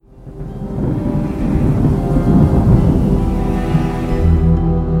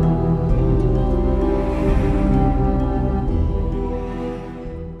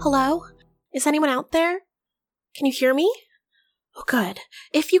Is anyone out there? Can you hear me? Oh, good.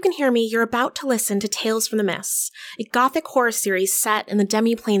 If you can hear me, you're about to listen to Tales from the Mists, a gothic horror series set in the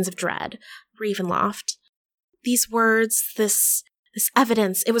demi-planes of dread, Ravenloft. These words, this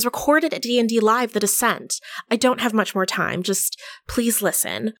evidence, it was recorded at D&D Live: The Descent. I don't have much more time, just please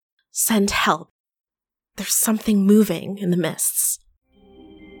listen. Send help. There's something moving in the mists.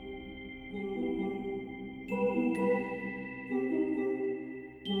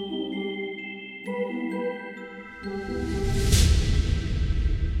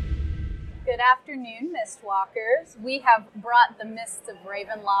 Good afternoon, Mistwalkers. We have brought the Mists of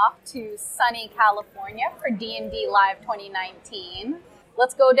Ravenloft to sunny California for D&D Live 2019.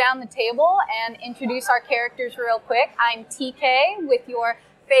 Let's go down the table and introduce our characters real quick. I'm TK with your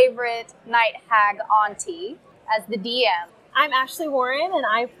favorite night hag auntie as the DM. I'm Ashley Warren, and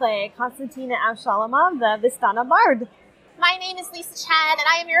I play Konstantina Avshalomov, the Vistana Bard. My name is Lisa Chen, and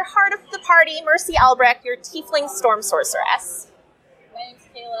I am your heart of the party, Mercy Albrecht, your tiefling storm sorceress. My name's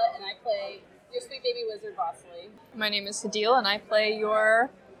Kayla, and I play your sweet baby wizard, Vasily. My name is Hadil, and I play your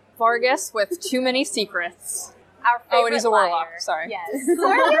Vargas with too many secrets. Our favorite and he's a liar. warlock, sorry. Yes. Who's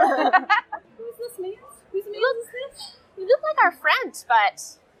this man? Whose man is this? You look like our friend,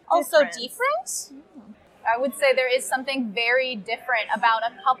 but also different? I would say there is something very different about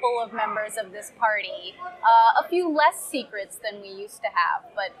a couple of members of this party. A few less secrets than we used to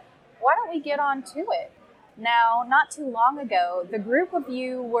have, but why don't we get on to it? Now, not too long ago, the group of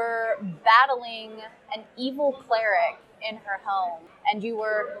you were battling an evil cleric in her home, and you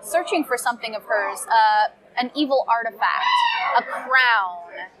were searching for something of hers, an evil artifact, a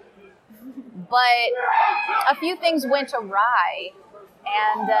crown. But a few things went awry,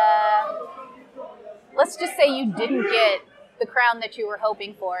 and let's just say you didn't get the crown that you were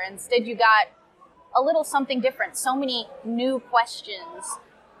hoping for. Instead, you got a little something different, so many new questions.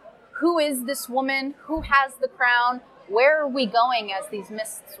 Who is this woman? Who has the crown? Where are we going as these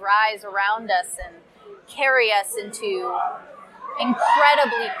mists rise around us and carry us into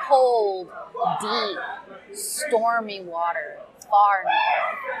incredibly cold, deep, stormy water far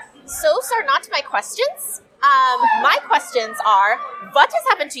north? So are not my questions. My questions are, what has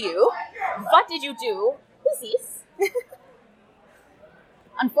happened to you? What did you do? Who's this?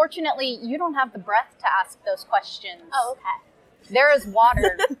 Unfortunately, you don't have the breath to ask those questions. Oh, okay. There is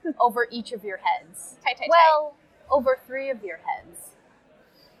water over each of your heads. Well, over 3 of your heads.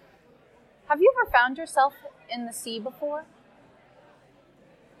 Have you ever found yourself in the sea before?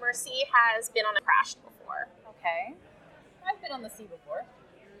 Mercy has been on a crash before. Okay. I've been on the sea before.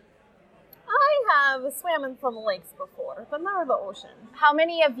 I have swam in some lakes before, but never the ocean. How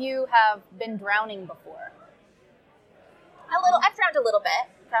many of you have been drowning before? A little. I've drowned a little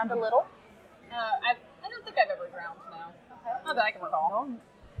bit. Drowned a little? I don't think I've ever drowned now. Okay. Not that I can recall. No,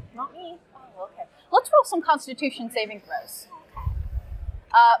 not me. Oh, okay. Let's roll some Constitution saving throws.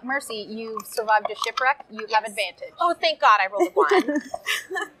 Mercy, you've survived a shipwreck. You have advantage. Oh, thank God I rolled a 1.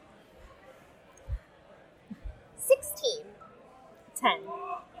 16. 10.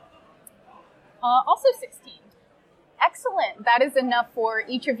 Also 16. Excellent. That is enough for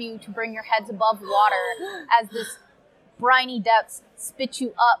each of you to bring your heads above water as this briny depths spit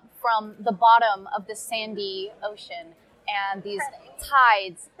you up from the bottom of the sandy ocean. And these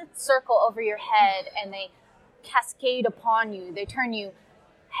tides circle over your head and they cascade upon you. They turn you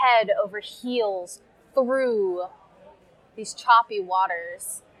head over heels through these choppy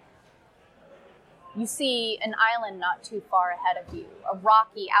waters. You see an island not too far ahead of you, a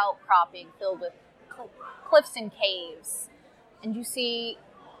rocky outcropping filled with cliffs and caves. And you see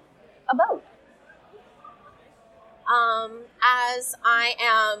a boat. As I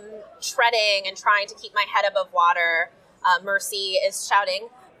am treading and trying to keep my head above water, Mercy is shouting,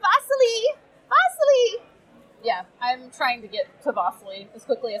 Vasily! Vasily! Yeah, I'm trying to get to Vasily as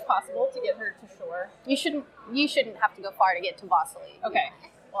quickly as possible to get her to shore. You shouldn't have to go far to get to Vasily. Okay.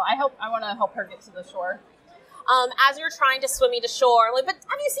 Well, I want to help her get to the shore. As you're trying to swim me to shore, I'm like, but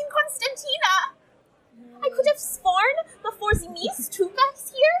have you seen Konstantina? I could have sworn before the mist took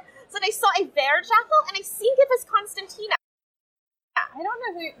us here that I saw a bear jackal, and I think it was Konstantina. I don't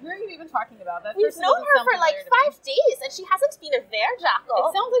know who are you even talking about. That We've person known doesn't her sound for like familiar to 5 days, and she hasn't been a bear me. jackal.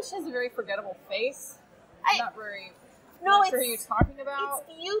 It sounds like she has a very forgettable face. I'm not sure who you're talking about.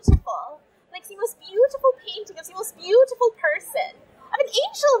 It's beautiful. Like the most beautiful painting of the most beautiful person. Of an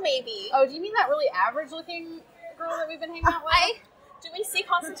angel, maybe. Oh, do you mean that really average-looking girl that we've been hanging out with? Do we see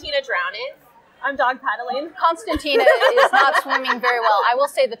Konstantina drowning? I'm dog paddling. Constantina is not swimming very well. I will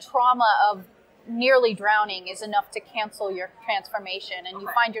say the trauma of nearly drowning is enough to cancel your transformation, and you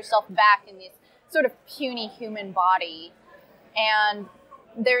find yourself back in this sort of puny human body. And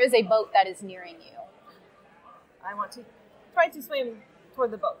There is a boat that is nearing you. I want to try to swim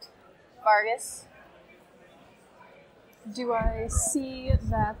toward the boat. Vargas? Do I see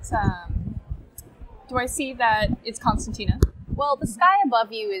that? Do I see that it's Constantina? Well, the sky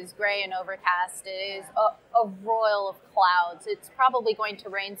above you is gray and overcast. It is a royal of clouds. It's probably going to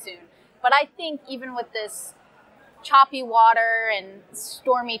rain soon. But I think even with this choppy water and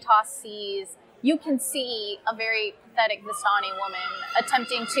stormy tossed seas, you can see a very pathetic Vistani woman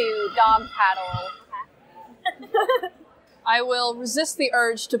attempting to dog paddle. I will resist the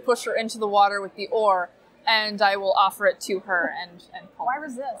urge to push her into the water with the oar, and I will offer it to her and pull. Why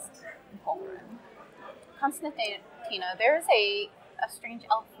resist? And pull her in. Constantina, there is a strange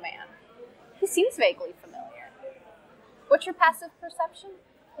elf man. He seems vaguely familiar. What's your passive perception?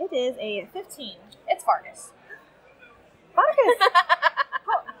 It is a 15. It's Vargas. Vargas!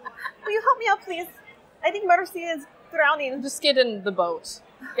 Will you help me out, please? I think Mercy is drowning. Just get in the boat.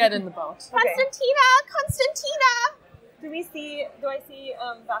 Get in the boat. Okay. Constantina! Do I see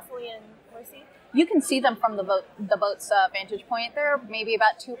Vasily and Mercy? You can see them from the boat's vantage point. They're maybe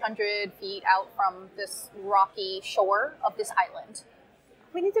about 200 feet out from this rocky shore of this island.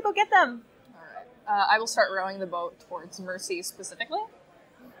 We need to go get them. All right. I will start rowing the boat towards Mercy specifically.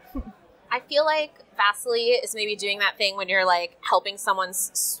 I feel like Vasily is maybe doing that thing when you're like helping someone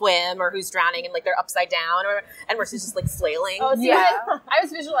swim or who's drowning and like they're upside down, and Mercy's just like flailing. Oh, see, Yeah. I was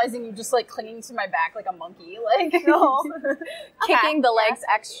visualizing you just like clinging to my back like a monkey, like No. Kicking the legs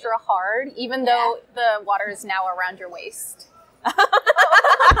extra hard, even though the water is now around your waist. We're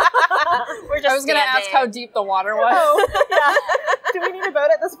just I was going to ask how deep the water was. Yeah. Do we need a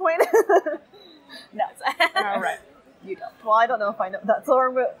boat at this point? No. All right. You don't. Well, I don't know if I know that, so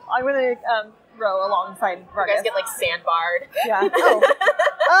I'm gonna row alongside You Vargas. guys get like sandbarred. Yeah.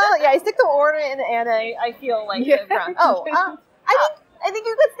 Oh. Yeah. I stick the oar in, and I feel like the ground. Oh. I think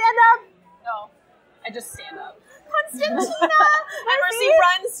you could stand up. no, I just stand up. Constantina! And Mercy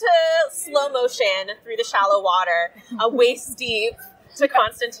runs to slow motion through the shallow water, waist deep to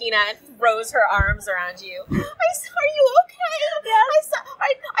Constantina, and throws her arms around you. Are you okay? Yes.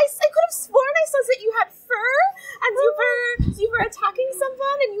 I could have sworn I saw that you had fur, and you were attacking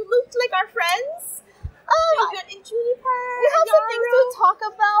someone, and you looked like our friends. And Juniper. We have some things to talk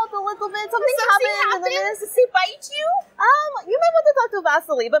about a little bit. Something happened in the mist. Does he bite you? You might want to talk to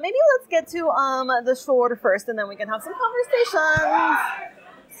Vasily, but maybe let's get to the shore first, and then we can have some conversations.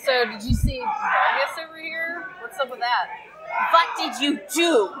 So, did you see Vargas over here? What's up with that? What did you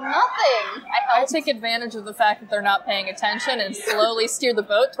do? Nothing. I'll take advantage of the fact that they're not paying attention and slowly steer the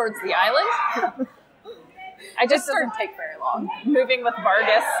boat towards the island. I just doesn't take very long. Moving with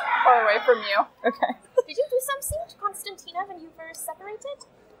Vargas far away from you. Okay. Did you do something to Constantina when you were separated?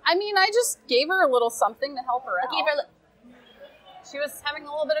 I mean, I just gave her a little something to help her out. I gave her. She was having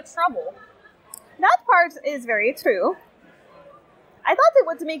a little bit of trouble. That part is very true. I thought it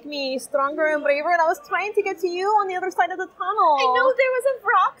would make me stronger and braver, and I was trying to get to you on the other side of the tunnel. I know there was a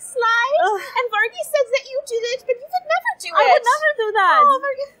rock slide, Ugh. and Vargas said that you did it, but you would never do it. I would never do that. Oh,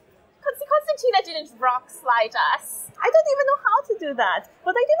 Constantina didn't rock slide us. I don't even know how to do that.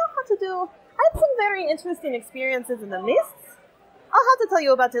 But I do know how to do... I had some very interesting experiences in the mists. I'll have to tell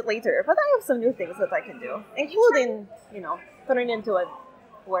you about it later, but I have some new things that I can do, including, turning into a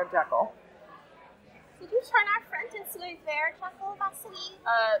were-jackal. Did you turn our friend into a bear, Jackal, Vasily?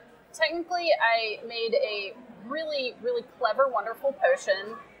 Technically, I made a really, really clever, wonderful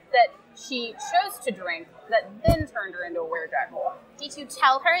potion that she chose to drink that then turned her into a were-jackal. Did you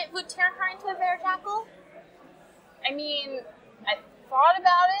tell her it would turn her into a bear, Jackal? I mean, I thought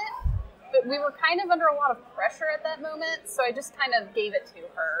about it, but we were kind of under a lot of pressure at that moment, so I just kind of gave it to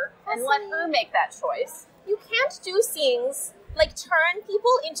her and let her make that choice. You can't do things like turn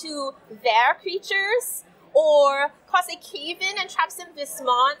people into bear creatures, or cause a cave-in and trap some vis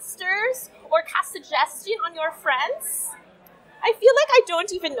monsters, or cast suggestion on your friends. I feel like I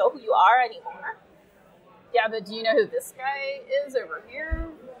don't even know who you are anymore. Yeah, but do you know who this guy is over here?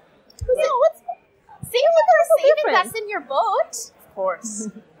 Saving us in your boat. Of course.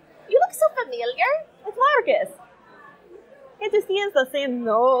 You look so familiar. It's Marcus. It just he has the same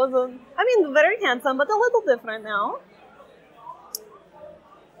nose. I mean, very handsome, but a little different now.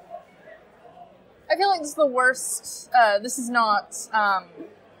 I feel like this is the worst. This is not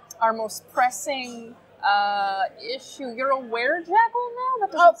our most pressing issue. You're a were-jackal now?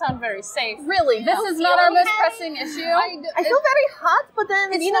 That doesn't sound very safe. Really? This is not our most pressing issue? I feel very hot, but then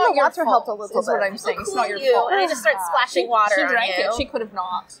being in the water helped a little is bit. what I'm saying. It's not your you. fault. And I just start splashing water She on drank you. it. She could have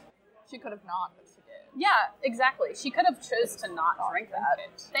not. She could have not, but she did. Yeah, exactly. She could have chose to not drink that.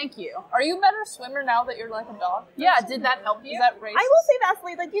 Thank you. Are you a better swimmer now that you're like a dog? Yeah, did that help you? Is that racist? I will say,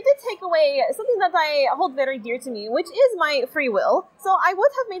 Vasily, that you did take away something that I hold very dear to me, which is my free will. So I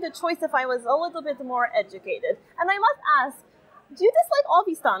would have made a choice if I was a little bit more educated. And I must ask, do you dislike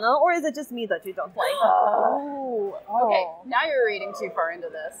Alvistana, or is it just me that you don't like? Oh. Okay, now you're reading too far into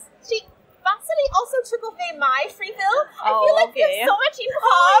this. Vasily also took away my free will. I Oh, feel like we okay. have so much in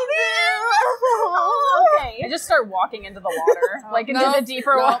common. Okay. I just start walking into the water, like into No, the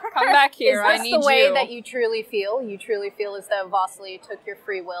deeper no, water. come back here. Is I this need the way you. that you truly feel? You truly feel as though Vasily took your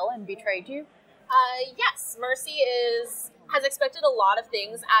free will and betrayed you? Yes, Mercy has expected a lot of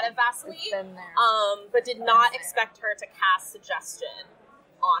things out of Vasily, Been there. but did not expect her to cast suggestion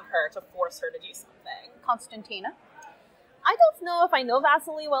on her to force her to do something. Constantina? I don't know if I know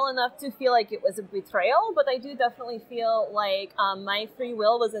Vasily well enough to feel like it was a betrayal, but I do definitely feel like my free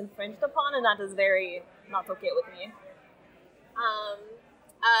will was infringed upon, and that is very not okay with me.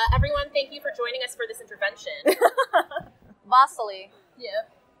 Everyone, thank you for joining us for this intervention. Vasily, Yeah.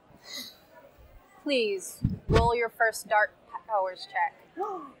 please roll your first dark powers check.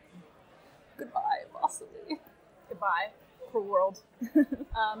 Goodbye, Vasily. Goodbye, cruel world.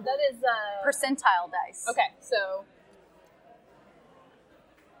 That is Percentile dice. okay. So.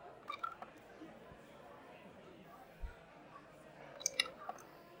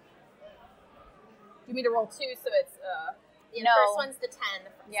 You need to roll 2, so it's The No. first one's the 10.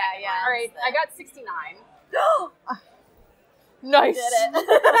 The Yeah, second yeah. one's all right. the- I got 69. Nice. Did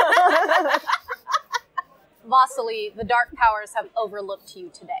it. Vasily, the dark powers have overlooked you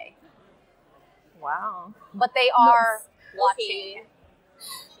today, Wow. but they are Okay. watching.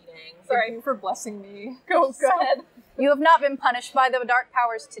 Cheating. Thank you for blessing me. Go ahead. You have not been punished by the dark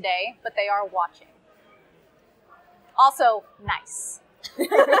powers today, but they are watching. Also, nice.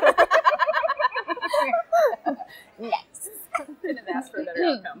 Nice. Couldn't have asked for a better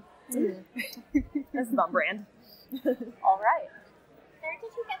outcome. This is on brand. All right. Where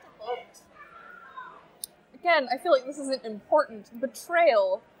did you get the boat? Again, I feel like this isn't important.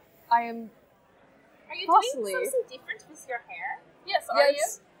 Betrayal. I am. Are you Possibly. doing something different with your hair? Yes, Yeah, are you?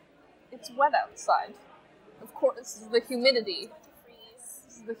 it's wet outside. Of course, this is the humidity. It's about to freeze.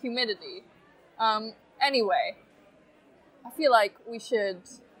 This is the humidity. Anyway, I feel like we should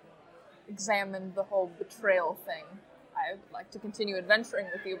examine the whole betrayal thing. I would like to continue adventuring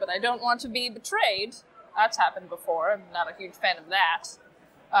with you, but I don't want to be betrayed. That's happened before. I'm not a huge fan of that.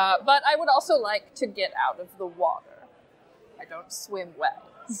 But I would also like to get out of the water. I don't swim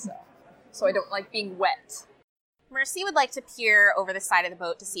well, so I don't like being wet. Mercy would like to peer over the side of the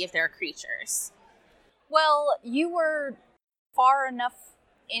boat to see if there are creatures. Well, you were far enough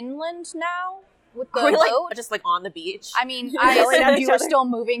inland now with the Are we boat. just like on the beach? I mean, I Yelling at assumed each you were other. still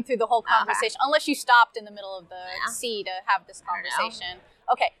moving through the whole conversation, unless you stopped in the middle of the sea to have this I don't know. conversation.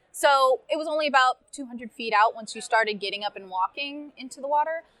 Okay, so it was only about 200 feet out once you started getting up and walking into the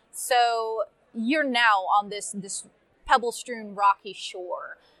water. So you're now on this pebble-strewn rocky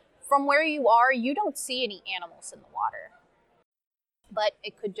shore. From where you are, you don't see any animals in the water. But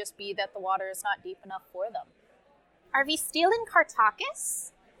it could just be that the water is not deep enough for them. Are we still in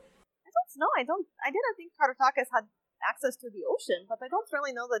Cartacus? I didn't think Cartacus had access to the ocean, but I don't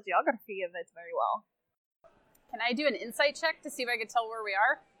really know the geography of it very well. Can I do an insight check to see if I can tell where we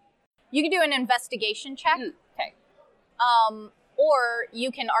are? You can do an investigation check. Okay. Or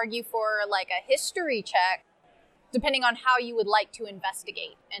you can argue for like a history check, depending on how you would like to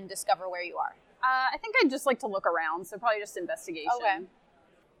investigate and discover where you are. I think I'd just like to look around, so probably just investigation. Okay.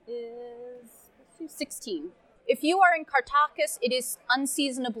 Let's do 16. If you are in Cartacus, it is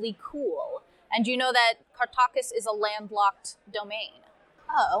unseasonably cool, and you know that Cartacus is a landlocked domain.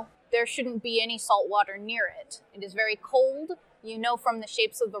 Oh. There shouldn't be any salt water near it. It is very cold. You know from the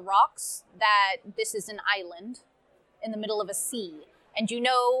shapes of the rocks that this is an island in the middle of a sea, and you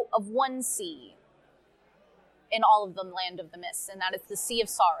know of one sea in all of the Land of the Mists, and that is the Sea of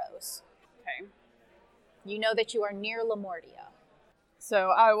Sorrows. Okay. You know that you are near Lamortia. So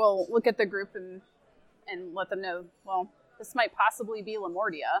I will look at the group and let them know, well, this might possibly be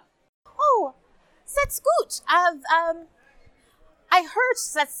Lamortia. Oh, that's good. I heard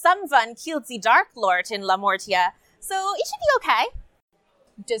that someone killed the Dark Lord in La Mortia, so it should be okay.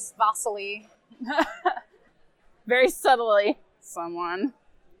 Does Vasily, Very subtly. Someone.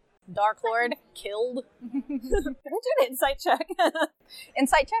 Dark Lord, killed? Can I do an insight check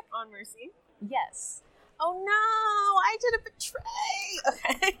Insight check? on Mercy? Yes. Oh no, I did a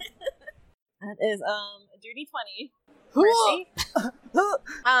betray. Okay. That is a dirty 20. Mercy?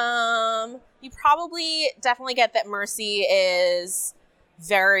 You probably definitely get that Mercy is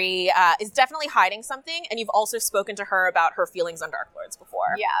is definitely hiding something, and you've also spoken to her about her feelings on Dark Lords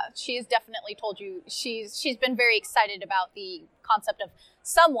before. Yeah, she has definitely told you she's been very excited about the concept of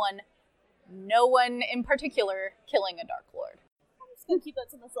someone, no one in particular, killing a Dark Lord. I'm just gonna keep that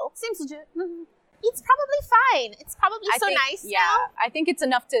to myself. Seems legit. It's probably fine. It's probably nice Yeah, now. I think it's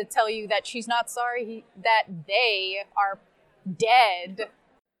enough to tell you that she's not sorry that they are dead.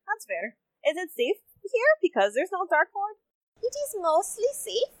 That's fair. Is it safe here because there's no Dark Lord? It is mostly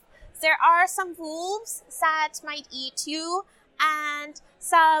safe. There are some wolves that might eat you, and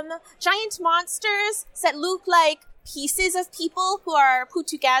some giant monsters that look like pieces of people who are put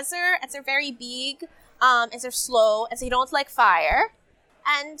together, and they're very big, and they're slow, and they don't like fire.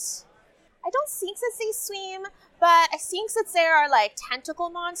 And I don't think that they swim, but I think that there are like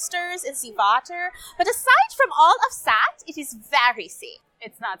tentacle monsters in the water. But aside from all of that, it is very safe.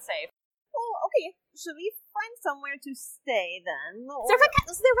 It's not safe. Oh, okay. Should we find somewhere to stay then? Or... There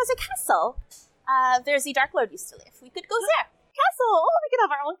was a castle. There's the Dark Lord used to live. We could go there. Castle! Oh, we could have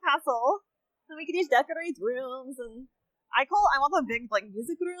our own castle. And we could each decorate rooms, and I want a big, like,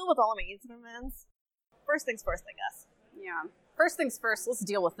 music room with all of my instruments. First things first, I guess. Yeah. First things first, let's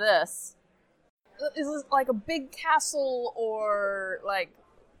deal with this. Is this like a big castle, or like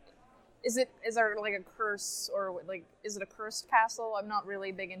is there like a curse, or like is it a cursed castle? I'm not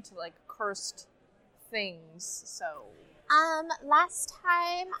really big into like cursed things, so Last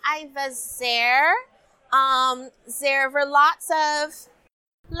time I was there, there were lots of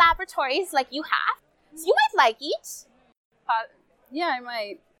laboratories like you have. So you might like it. yeah, I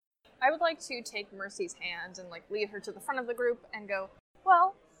might. I would like to take Mercy's hand and like lead her to the front of the group and go,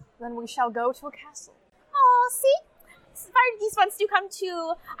 well, then we shall go to a castle. Oh, see? These ones do come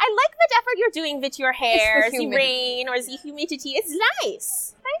too. I like the effort you're doing with your hair, It's the the humidity. rain, or the humidity. It's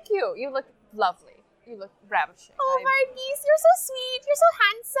nice. Thank you. You look lovely. You look ravishing. Oh, Varghese, you're so sweet. You're so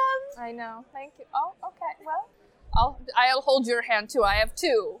handsome. I know. Thank you. Oh, okay. Well, I'll hold your hand too. I have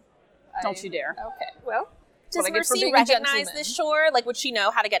two. Don't you dare. Okay. Well, Does what I get for Mercy being a recognize gentleman. this shore? Like, would she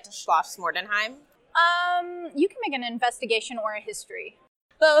know how to get to Schloss Mordenheim? You can make an investigation or a history.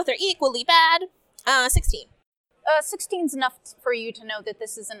 Both are equally bad. 16. 16's enough for you to know that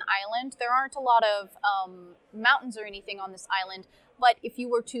this is an island. There aren't a lot of mountains or anything on this island, but if you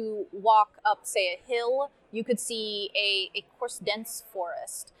were to walk up, say, a hill, you could see a coarse, dense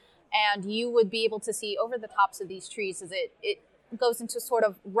forest, and you would be able to see over the tops of these trees as it goes into sort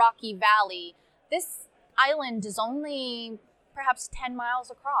of rocky valley. This island is only perhaps 10 miles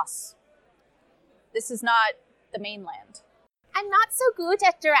across. This is not the mainland. I'm not so good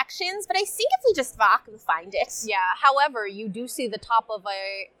at directions, but I think if we just walk, we'll find it. Yeah, however, you do see the top of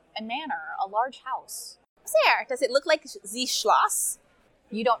a manor, a large house. There. Does it look like the Schloss?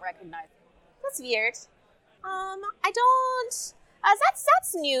 You don't recognize it. That's weird. I don't...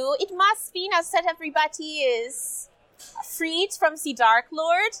 that's new. It must be now that everybody is freed from the Dark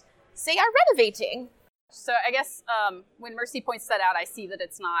Lord. They are renovating. So I guess when Mercy points that out, I see that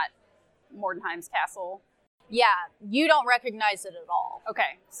it's not Mordenheim's castle. Yeah, you don't recognize it at all.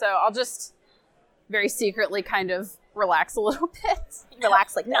 Okay, so I'll just very secretly kind of relax a little bit.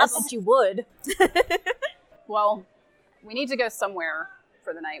 Relax like Not this. that you would. Well, we need to go somewhere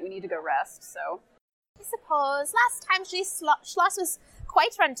for the night. We need to go rest, so... I suppose. Last time Schloss was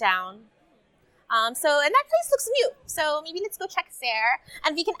quite run down. And that place looks new. So maybe let's go check there.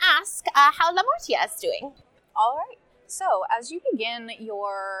 And we can ask how La Mortia is doing. All right. So as you begin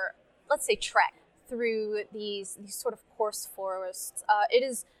your, let's say, trek through these sort of coarse forests, it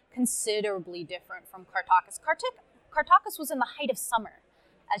is considerably different from Cartacus. Cartacus was in the height of summer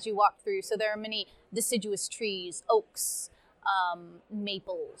as you walk through, so there are many deciduous trees, oaks,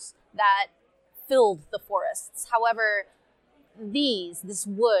 maples that filled the forests. However, these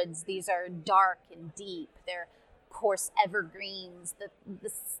woods, these are dark and deep. They're coarse evergreens, the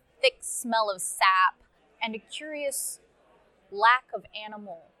thick smell of sap, and a curious lack of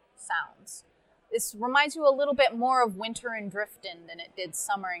animal sounds. This reminds you a little bit more of winter in Drifton than it did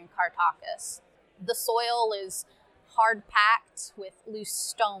summer in Cartacus. The soil is hard-packed with loose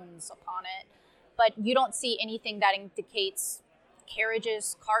stones upon it, but you don't see anything that indicates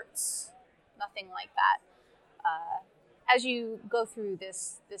carriages, carts, nothing like that. As you go through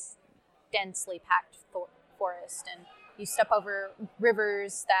this densely packed forest and you step over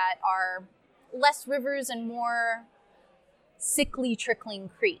rivers that are less rivers and more sickly trickling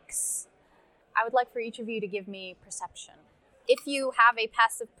creeks, I would like for each of you to give me perception. If you have a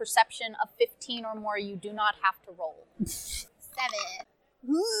passive perception of 15 or more, you do not have to roll. 7.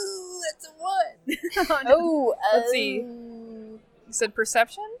 Ooh, that's a 1. Oh, Let's see. You said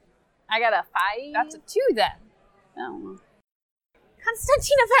perception? I got a 5. That's a 2 then. Oh.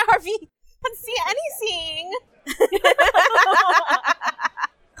 Constantina, where are we? Can't see anything.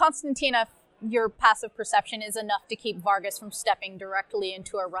 Constantina, your passive perception is enough to keep Vargas from stepping directly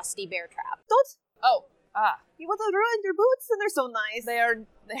into a rusty bear trap. Don't. Oh, You want to ruin your boots? And they're so nice. they're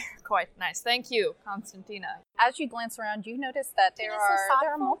quite nice. Thank you, Constantina. As you glance around, you notice that there It is so are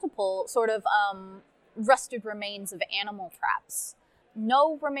thoughtful. multiple sort of rusted remains of animal traps.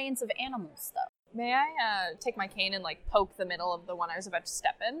 No remains of animals, though. May I take my cane and like poke the middle of the one I was about to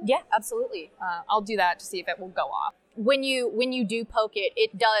step in? Yeah, absolutely. I'll do that to see if it will go off. When you do poke it,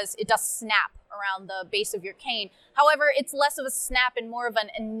 it does snap around the base of your cane. However, it's less of a snap and more of an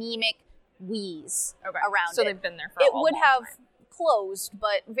anemic wheeze around So it. they've been there for It a would long have time. closed,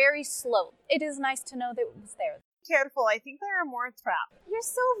 but very slow. It is nice to know that it was there. Careful, I think there are more traps. You're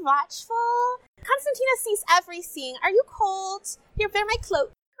so watchful. Constantina sees everything. Are you cold? Here, bear my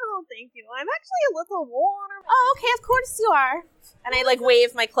cloak. Oh, thank you. I'm actually a little warm. Oh, okay, of course you are. And I,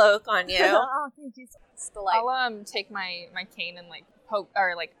 wave my cloak on you. Oh, thank you so much. It's delightful. I'll take my cane and like poke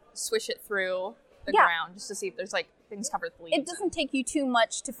or like swish it through the Yeah. ground just to see if there's like things covered with leaves. It doesn't take you too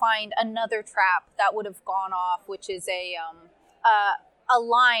much to find another trap that would have gone off, which is a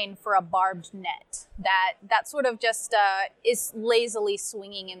line for a barbed net that sort of just is lazily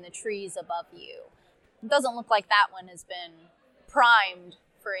swinging in the trees above you. It doesn't look like that one has been primed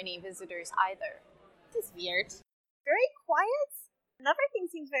for any visitors either. This is weird. Very quiet. And everything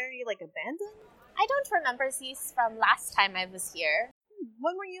seems very, abandoned. I don't remember these from last time I was here.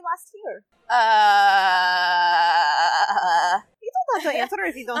 When were you last here? You don't have to answer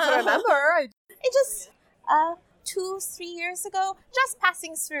if you don't remember. It just, 2-3 years ago, just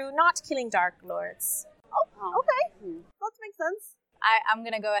passing through, not killing Dark Lords. Okay. That makes sense. I'm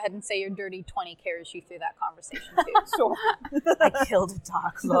going to go ahead and say your dirty 20 carries you through that conversation too. Sure. I killed a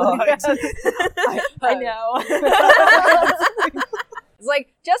Dark Lord. I know. It's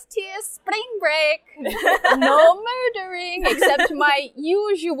like, just here, spring break. No murdering, except my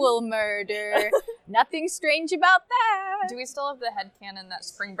usual murder. Nothing strange about that. Do we still have the headcanon that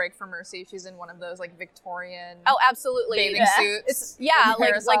Spring Break for Mercy? She's in one of those Victorian Oh, absolutely. bathing suits. It's like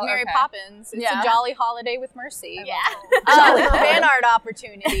parasol? Mary Okay. Poppins. It's Yeah. a jolly holiday with Mercy. Yeah. Fan art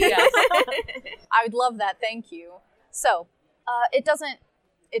opportunity. Yes. I would love that. Thank you. So, it doesn't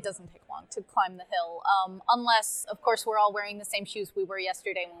take long to climb the hill, unless, of course, we're all wearing the same shoes we were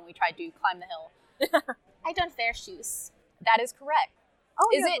yesterday when we tried to climb the hill. I don't wear shoes. That is correct. Oh,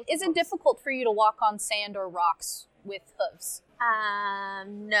 Is it difficult for you to walk on sand or rocks with hooves?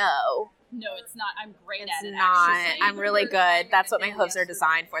 No. No, it's not. I'm great It's at it. not. Actually. I'm really good. That's what my hooves are Yesterday.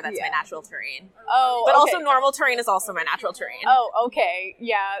 designed for. That's my Yeah. natural terrain. Oh, But okay. also normal terrain is also my natural terrain. Oh, okay.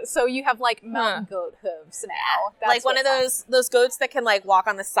 Yeah. So you have mountain goat hooves now. That's like one of those goats that can gowalk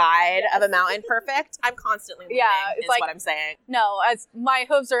on the side of a mountain perfect. I'm constantly leaning, Yeah, it's is like- what I'm saying. No, as my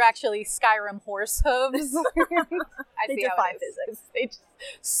hooves are actually Skyrim horse hooves. I They see how defy it is. physics. They just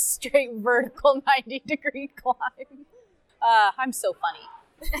straight vertical 90-degree climb. I'm so funny.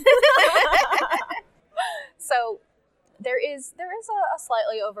 So there is a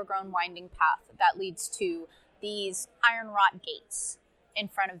slightly overgrown winding path that leads to these iron wrought gates in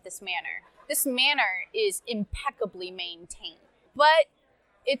front of this manor. This manor is impeccably maintained, but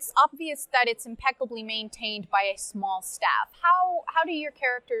it's obvious that it's impeccably maintained by a small staff. How do your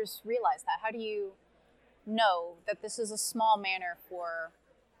characters realize that? How do you know that this is a small manor for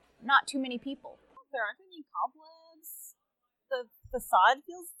not too many people? There aren't any cobwebs. The facade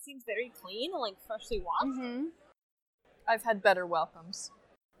seems very clean and freshly washed. Mm-hmm. I've had better welcomes.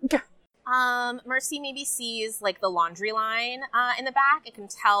 Mercy maybe sees the laundry line in the back. It can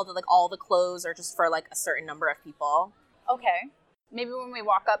tell that all the clothes are just for a certain number of people. Okay. Maybe when we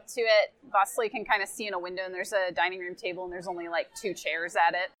walk up to it, Vasily can kind of see in a window and there's a dining room table and there's only 2 chairs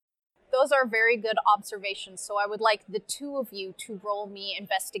at it. Those are very good observations. So I would like the two of you to roll me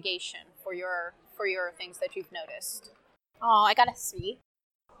investigation for your things that you've noticed. Oh, I got a 3.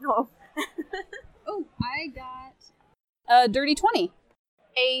 No. Oh, I got a dirty 20.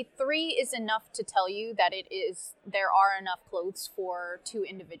 A 3 is enough to tell you that there are enough clothes for 2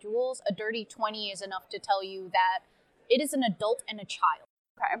 individuals. A dirty 20 is enough to tell you that it is an adult and a child.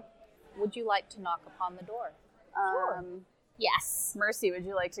 Okay. Would you like to knock upon the door? Yes. Mercy, would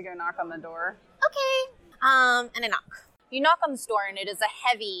you like to go knock on the door? Okay. And I knock. You knock on this door, and it is a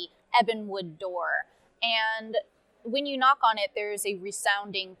heavy ebonwood door. And when you knock on it, there is a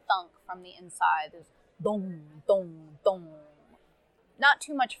resounding thunk from the inside. There's dong, dong, dong. Not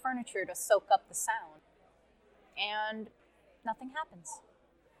too much furniture to soak up the sound. And nothing happens.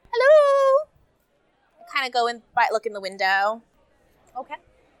 Hello. I kind of go and look in the window. Okay.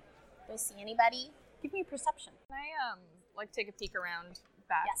 Do I see anybody? Give me a perception. Can I like take a peek around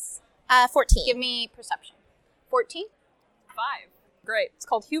back. Yes. 14. Give me perception. 14? 5. Great. It's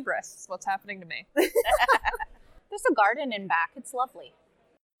called hubris. It's what's happening to me. There's a garden in back. It's lovely.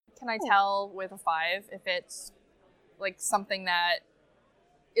 Can I tell with a 5 if it's like something that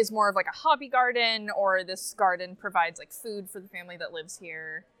is more of like a hobby garden, or this garden provides like food for the family that lives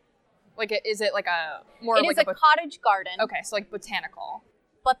here? Like, is it like a more It like is a cottage garden. Okay, so like botanical.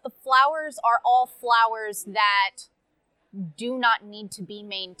 But the flowers are all flowers that do not need to be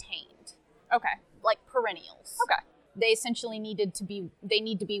maintained, Okay. like perennials. Okay. They essentially need to be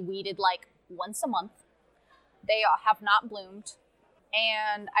weeded like once a month. They have not bloomed,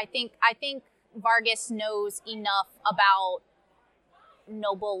 and I think Vargas knows enough about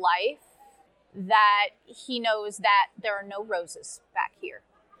noble life that he knows that there are no roses back here.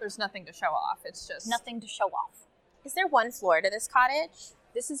 There's nothing to show off. It's just Nothing to show off. Is there one floor to this cottage?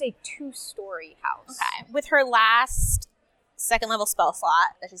 This is a 2-story house. Okay. With her last second level spell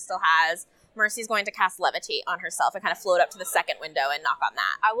slot that she still has, Mercy's going to cast Levitate on herself and kind of float up to the second window and knock on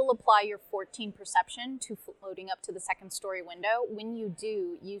that. I will apply your 14 perception to floating up to the second story window. When you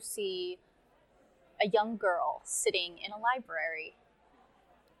do, you see a young girl sitting in a library,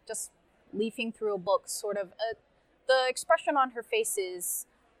 just leafing through a book, sort of. The expression on her face is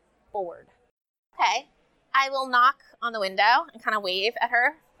bored. Okay. I will knock on the window and kind of wave at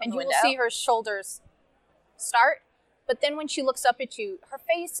her from And the you window. will see her shoulders start, but then when she looks up at you, her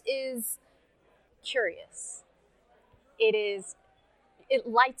face is curious. It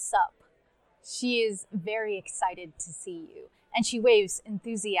lights up. She is very excited to see you, and she waves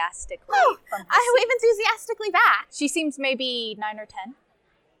enthusiastically from her I seat. wave enthusiastically back. She seems maybe 9 or 10.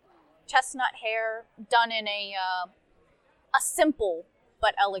 Chestnut hair done in a simple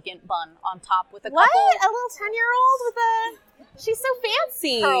but elegant bun on top with a What? couple A little 10-year-old with a... She's so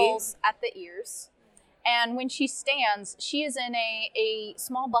fancy. curls at the ears. And when she stands, she is in a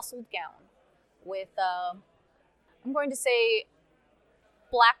small bustled gown with, I'm going to say,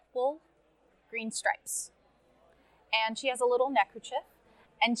 black wool, green stripes. And she has a little neckerchief,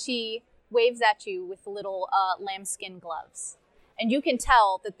 and she waves at you with little lambskin gloves. And you can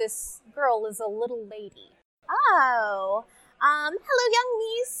tell that this girl is a little lady. Oh. Hello, young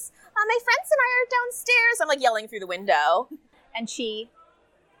niece. My friends and I are downstairs. I'm like yelling through the window. And you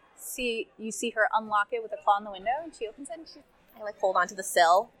see her unlock it with a claw in the window, and she opens it, and I like hold onto the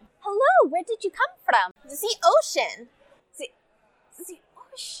sill. hello, where did you come from? The ocean. The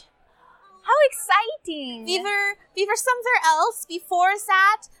ocean. How exciting! We were somewhere else before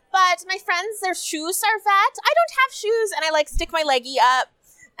that, but my friends, their shoes are wet. I don't have shoes, and I like stick my leggy up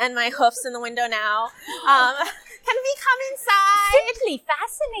and my hoofs in the window now. Can we come inside? Simply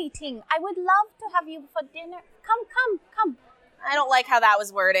fascinating. I would love to have you for dinner. Come. I don't like how that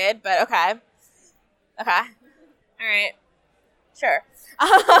was worded, but okay. Okay. All right. Sure.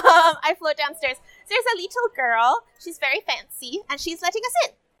 I float downstairs. There's a little girl. She's very fancy, and she's letting us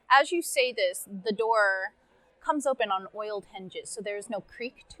in. As you say this, the door comes open on oiled hinges, so there is no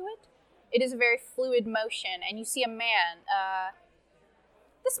creak to it. It is a very fluid motion, and you see a man.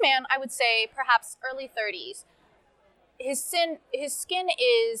 This man, I would say, perhaps early 30s. His skin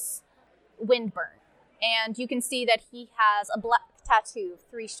is windburn, and you can see that he has a black tattoo,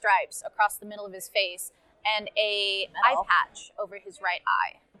 3 stripes across the middle of his face, and a eye patch over his right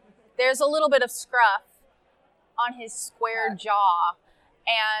eye. There's a little bit of scruff on his square jaw,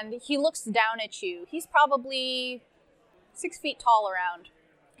 and he looks down at you. He's probably 6 feet tall around.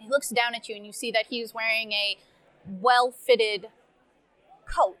 He looks down at you, and you see that he's wearing a well-fitted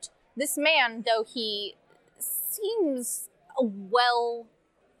coat. This man, though he seems a well-made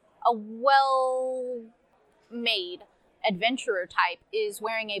adventurer type, is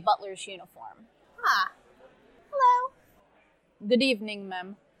wearing a butler's uniform. Ah. Hello. Good evening,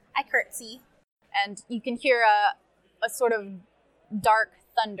 ma'am. I curtsy. And you can hear a sort of dark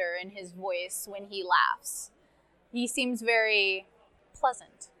thunder in his voice when he laughs. He seems very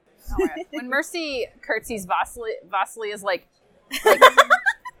pleasant. All right. When Mercy curtsies, Vasily is like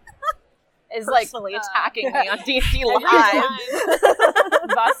Personally attacking me on D&D Live.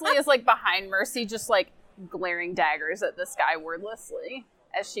 Vasily is like behind Mercy, just like glaring daggers at the sky wordlessly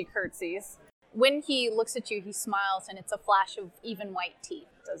as she curtsies. When he looks at you, he smiles, and it's a flash of even white teeth.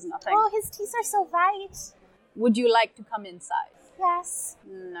 Does nothing. Oh, his teeth are so white. Would you like to come inside? Yes.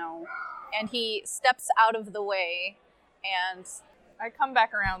 No. And he steps out of the way, and I come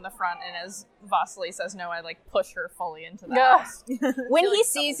back around the front, and as Vasily says no, I like push her fully into the Ugh. house. when he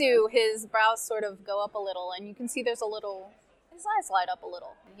sees you, his brows sort of go up a little, and you can see there's a little, his eyes light up a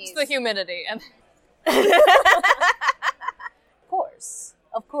little. And It's the humidity, and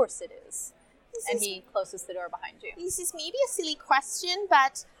Of course it is. And he closes the door behind you. This is maybe a silly question,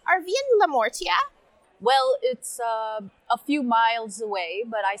 but are we in La Mortia? Well, it's a few miles away,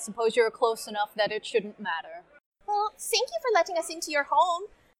 but I suppose you're close enough that it shouldn't matter. Well, thank you for letting us into your home.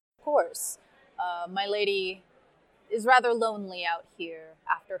 Of course. My lady is rather lonely out here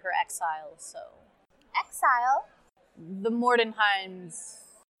after her exile, so... Exile? The Mordenheims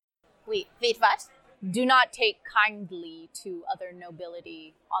Wait, what? do not take kindly to other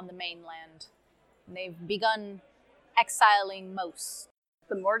nobility on the mainland. They've begun exiling most.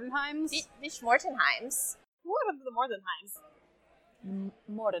 The Mordenheims? Which Mortenheims? What of the Mordenheims?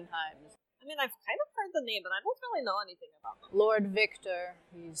 Mordenheims. I mean, I've kind of heard the name, but I don't really know anything about them. Lord Victor,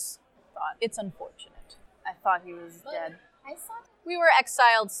 he's thought it's unfortunate. I thought he was dead. I thought... We were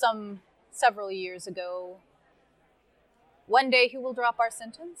exiled several years ago. One day he will drop our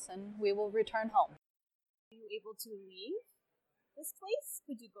sentence and we will return home. Are you able to leave this place?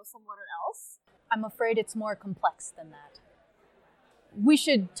 Could you go somewhere else? I'm afraid it's more complex than that. We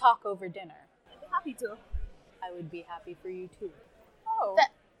should talk over dinner. I'd be happy to. I would be happy for you too. Oh.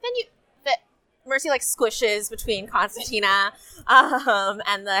 Mercy squishes between Constantina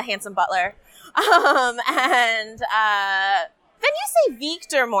and the handsome butler. Then you say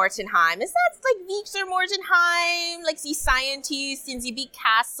Victor Mortenheim. Is that Victor Mortenheim? The scientist in the big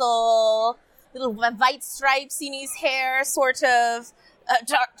castle? Little white stripes in his hair, sort of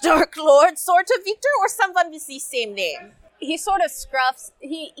Dark Lord sort of Victor, or someone with the same name? He sort of scruffs,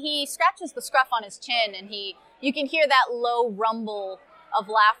 he scratches the scruff on his chin, and you can hear that low rumble of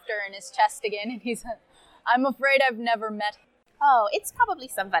laughter in his chest again, and he's, I'm afraid I've never met him. Oh, it's probably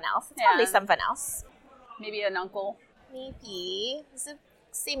someone else. Maybe an uncle. Maybe. It's the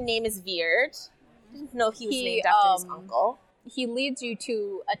same name as Veerd. Didn't know he was named after his uncle. He leads you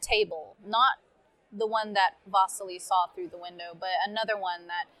to a table, not the one that Vasily saw through the window, but another one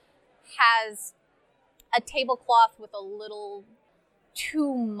that has a tablecloth with a little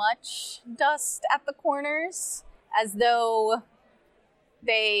too much dust at the corners, as though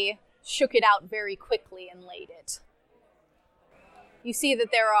they shook it out very quickly and laid it. You see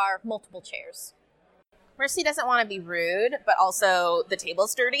that there are multiple chairs. Mercy doesn't want to be rude, but also the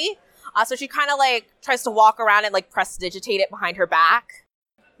table's dirty. So she kind of tries to walk around and prestidigitate it behind her back.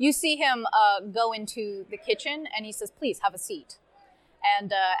 You see him go into the kitchen, and he says, "Please have a seat."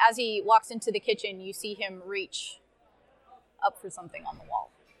 And as he walks into the kitchen, you see him reach up for something on the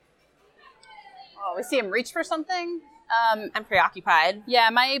wall. Oh, we see him reach for something. I'm preoccupied. Yeah,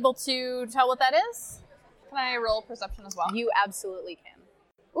 am I able to tell what that is? Can I roll perception as well? You absolutely can.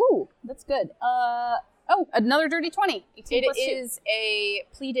 Ooh, that's good. Another dirty 20. It is a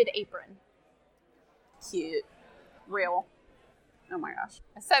pleated apron. Cute. Real. Oh my gosh.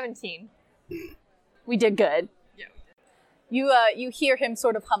 A 17. We did good. You hear him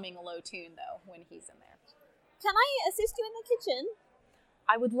sort of humming a low tune, though, when he's in there. Can I assist you in the kitchen?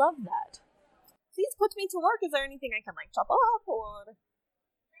 I would love that. Please put me to work. Is there anything I can chop up, or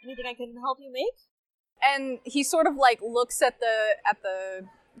anything I can help you make? And he sort of looks at the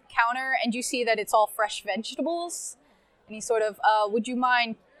counter, and you see that it's all fresh vegetables. And he sort of, would you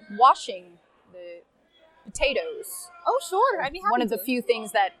mind washing the potatoes? Oh, sure. I'd be happy One of the to. few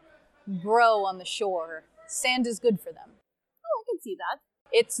things that grow on the shore. Sand is good for them. Oh, I can see that.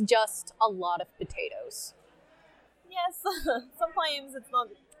 It's just a lot of potatoes. Yes, sometimes it's not...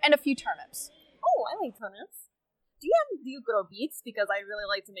 And a few turnips. Oh, I like turnips. Do you grow beets? Because I really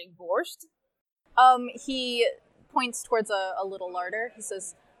like to make borscht. He points towards a little larder. He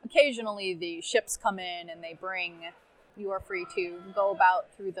says, occasionally the ships come in and they bring, you are free to go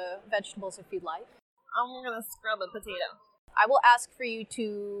about through the vegetables if you'd like. I'm gonna scrub a potato. I will ask for you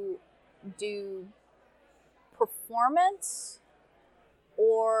to do performance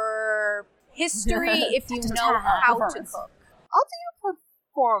or history if you know how to cook. I'll do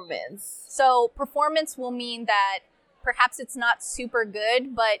performance. So performance will mean that perhaps it's not super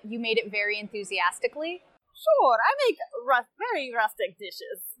good, but you made it very enthusiastically. Sure, I make very rustic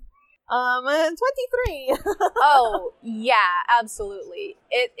dishes. 23. Oh, yeah, absolutely.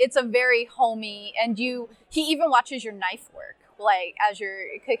 It's a very homey, and he even watches your knife work, as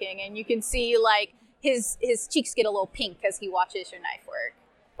you're cooking, and you can see, his cheeks get a little pink as he watches your knife work.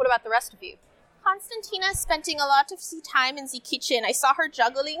 What about the rest of you? Constantina spending a lot of the time in the kitchen. I saw her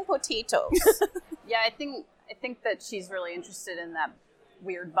juggling potatoes. Yeah, I think that she's really interested in that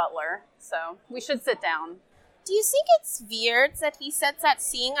weird butler, so we should sit down. Do you think it's weird that he said that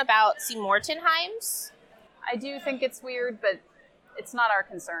thing about the Mortenheims? I do think it's weird, but it's not our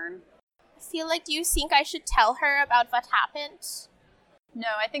concern. I feel do you think I should tell her about what happened? No,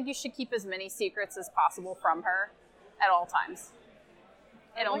 I think you should keep as many secrets as possible from her at all times.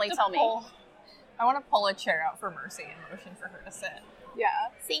 And only tell me. I want to pull a chair out for Mercy and motion for her to sit. Yeah.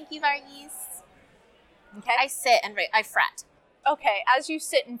 Thank you, Varghese. Okay. I sit and I fret. Okay, as you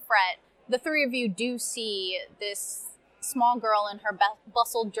sit and fret, the three of you do see this small girl in her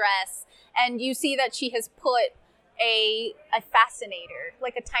bustled dress, and you see that she has put a fascinator,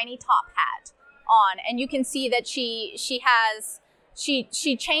 like a tiny top hat, on, and you can see that she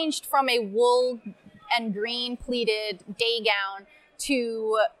changed from a wool and green pleated day gown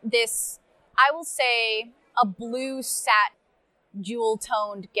to this, I will say, a blue satin jewel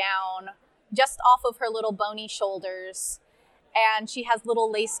toned gown just off of her little bony shoulders. And she has little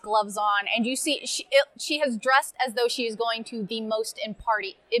lace gloves on, and you see she has dressed as though she is going to the most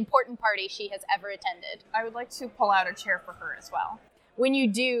important party she has ever attended. I would like to pull out a chair for her as well. When you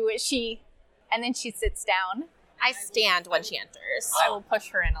do, and then she sits down. I stand when she enters. I will push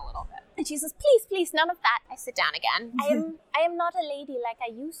her in a little bit. And she says, "Please, please, none of that. I sit down again. I am not a lady like I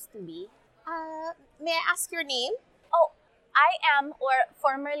used to be. May I ask your name? Oh, I am, or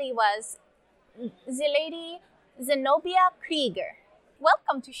formerly was, the lady Zenobia Krieger.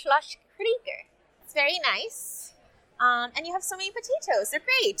 Welcome to Schloss Krieger." It's very nice. And you have so many potatoes. They're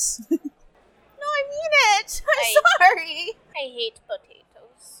great. No, I mean it. I'm sorry. I hate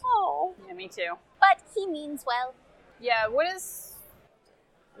potatoes. Oh. Yeah, me too. But he means well. Yeah, what is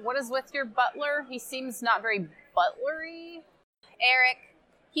with your butler? He seems not very butlery. Eric,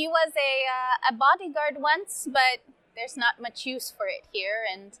 he was a bodyguard once, but there's not much use for it here,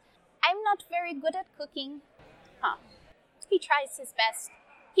 and I'm not very good at cooking. Huh. He tries his best.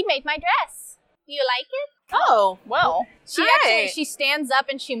 He made my dress. Do you like it? Oh. Well, She stands up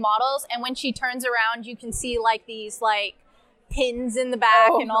and she models, and when she turns around, you can see like these like pins in the back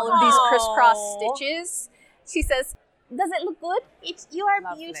and all of these crisscross stitches. She says, "Does it look good?" You are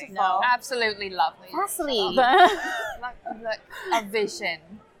Lovely. beautiful. No. Absolutely lovely. Vasily. A vision,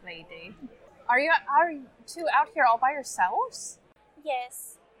 lady. Are you two out here all by yourselves?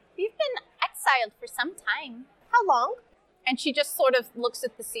 Yes. We've been exiled for some time. How long? And she just sort of looks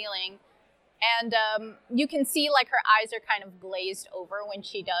at the ceiling, and you can see like her eyes are kind of glazed over when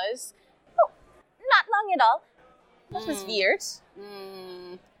she does. Oh, not long at all. That was weird.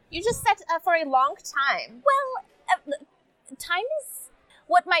 You just said for a long time. Well, time is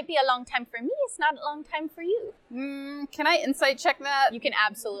what might be a long time for me is not a long time for you. can I insight check that? You can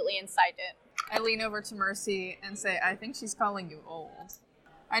absolutely incite it. I lean over to Mercy and say, "I think she's calling you old.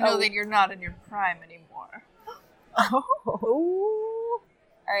 I know that you're not in your prime anymore." Oh. All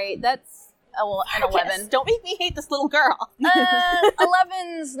right, that's an 11. Don't make me hate this little girl.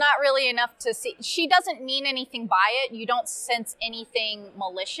 11's not really enough to see. She doesn't mean anything by it. You don't sense anything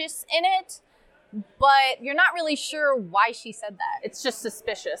malicious in it, but you're not really sure why she said that. It's just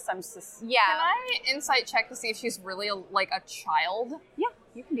suspicious. Yeah. Can I insight check to see if she's really like a child? Yeah,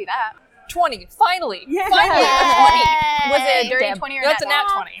 you can do that. 20, finally! Yeah. Finally, a 20! Was it a dirty Damn. 20 or That's a nat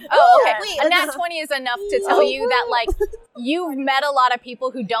nat 20? 20. Oh, okay. Wait, A nat 20 is enough to tell you that, like, you've met a lot of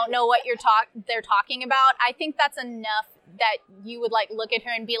people who don't know what they're talking about. I think that's enough that you would, like, look at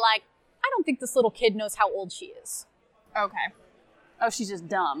her and be like, I don't think this little kid knows how old she is. Okay. Oh, she's just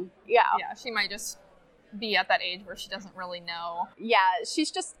dumb. Yeah. Yeah, she might just be at that age where she doesn't really know. Yeah,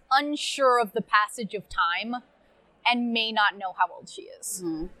 she's just unsure of the passage of time and may not know how old she is.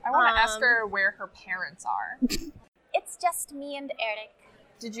 I want to ask her where her parents are. It's just me and Eric.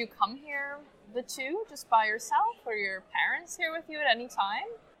 Did you come here, the two, just by yourself? Or your parents here with you at any time?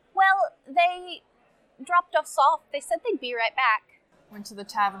 Well, they dropped us off. They said they'd be right back. Went to the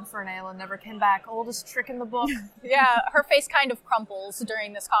tavern for an ale and never came back. Oldest trick in the book. Yeah, her face kind of crumples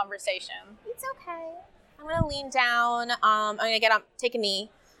during this conversation. It's okay. I'm gonna lean down. I'm gonna get up, take a knee,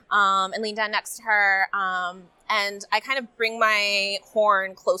 and lean down next to her. And I kind of bring my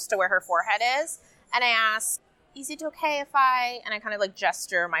horn close to where her forehead is, and I ask, "Is it okay if I?" And I kind of like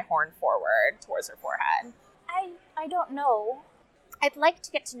gesture my horn forward towards her forehead. I don't know. I'd like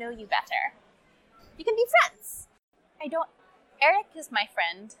to get to know you better. You can be friends. Eric is my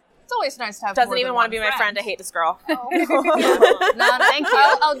friend. It's always nice to have Doesn't more even than want one to be my friend. I hate this girl. No, thank you.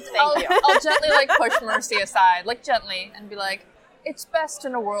 I'll gently like push Mercy aside, like gently, and be like, "It's best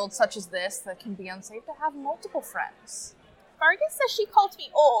in a world such as this that can be unsafe to have multiple friends." Varghese says she called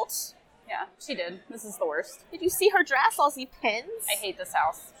me old. Yeah, she did. This is the worst. Did you see her dress? All these pins. I hate this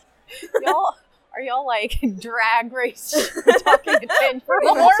house. Are y'all like drag race talking attention?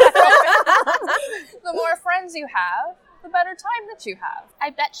 The more friends you have, the better time that you have.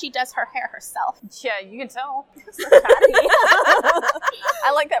 I bet she does her hair herself. Yeah, you can tell.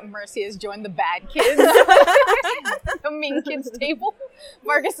 I like that Mercy has joined the bad kids. The mean kids table.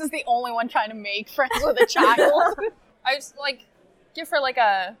 Varghese is the only one trying to make friends with a child. I just like give her like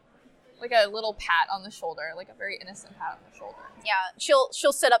a like a little pat on the shoulder, like a very innocent pat on the shoulder. Yeah,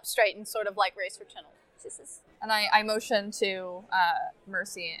 she'll sit up straight and sort of like raise her chin. And I motion to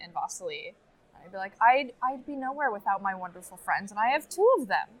Mercy and Vasily. I'd be like, I'd be nowhere without my wonderful friends, and I have 2 of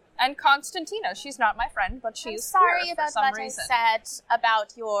them. And Constantina, she's not my friend, but she's I'm sorry here about for some what reason. I said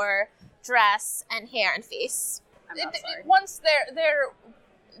about your dress and hair and face. I'm not sorry. Once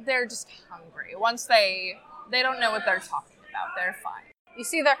they're just hungry. Once they don't know what they're talking about, they're fine. You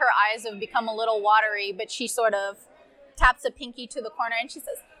see that her eyes have become a little watery, but she sort of taps a pinky to the corner and she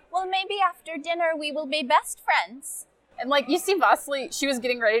says, well, maybe after dinner we will be best friends. And like you see Vasily, she was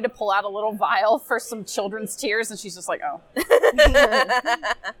getting ready to pull out a little vial for some children's tears, and she's just like, oh.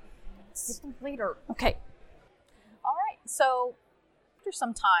 Later. Okay. All right. So after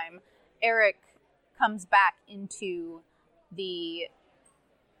some time, Eric comes back into the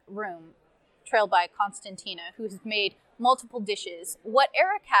room, trailed by Constantina, who's made multiple dishes. What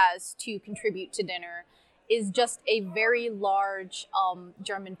Eric has to contribute to dinner is just a very large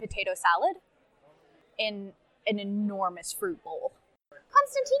German potato salad in an enormous fruit bowl.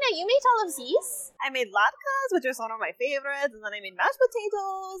 Constantina, you made all of these? I made latkes, which is one of my favorites, and then I made mashed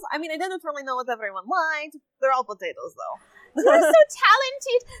potatoes. I mean, I didn't really know what everyone liked. They're all potatoes, though. You're so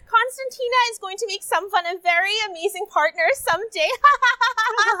talented. Constantina is going to make someone a very amazing partner someday.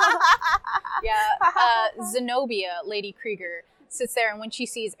 Yeah, Zenobia, Lady Krieger, sits there, and when she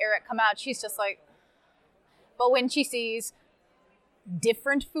sees Eric come out, she's just like... But when she sees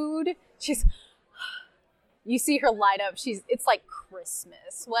different food, she's... You see her light up. It's like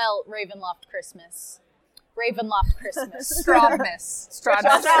Christmas. Well, Ravenloft Christmas. Ravenloft Christmas. Stradmus.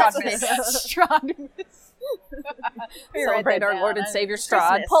 Stradmus. Celebrate our Lord and Savior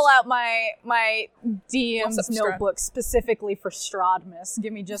Strahd. Pull out my DM's What's up, Strahd? notebook specifically for Stradmus.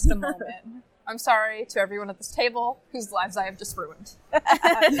 Give me just a moment. I'm sorry to everyone at this table whose lives I have just ruined. In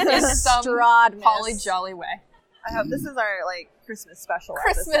some Stradmus. holly jolly way. This is our, Christmas special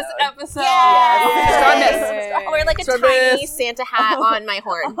Christmas episode. Yes. Or like a tiny Santa hat on my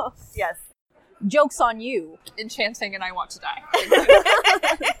horn. Yes. Joke's on you. Enchanting and I want to die.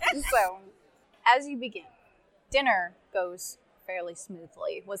 So, as you begin, dinner goes fairly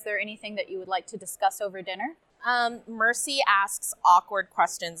smoothly. Was there anything that you would like to discuss over dinner? Mercy asks awkward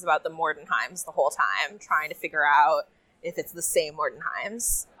questions about the Mordenheims the whole time, trying to figure out if it's the same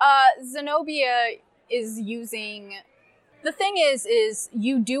Mordenheims. Zenobia is using... The thing is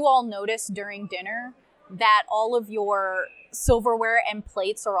you do all notice during dinner that all of your silverware and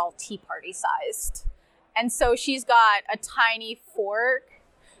plates are all tea party sized. And so she's got a tiny fork,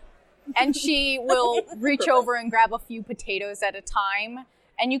 and she will reach over and grab a few potatoes at a time.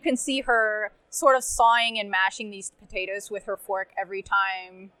 And you can see her sort of sawing and mashing these potatoes with her fork every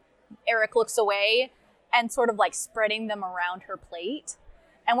time Eric looks away, and sort of like spreading them around her plate.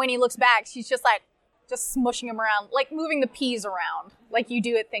 And when he looks back, she's just like, just smushing them around, like moving the peas around, like you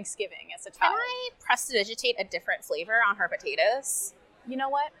do at Thanksgiving as a child. Can I prestidigitate a different flavor on her potatoes? You know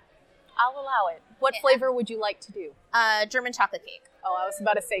what? I'll allow it. What flavor would you like to do? German chocolate cake. Oh, I was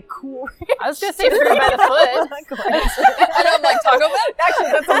about to say cool. I was going to say fruit by the foot. I don't like Taco Bell.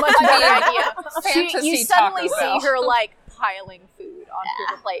 Actually, that's a much better idea. Fantasy You suddenly Taco Bell. see her like piling food onto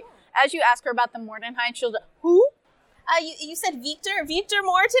her plate. As you ask her about the Mordenheim, she'll just, who? You said Victor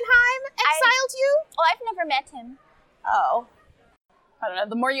Mordenheim exiled you? Oh, I've never met him. Oh. I don't know.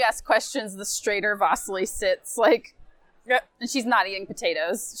 The more you ask questions, the straighter Vasily sits. Like, and she's not eating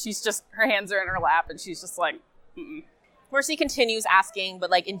potatoes. She's just, her hands are in her lap, and she's just like, mm-mm. Mercy continues asking, but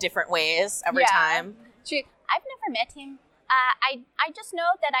in different ways every time. I've never met him. I just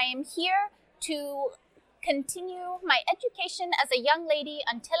know that I am here to continue my education as a young lady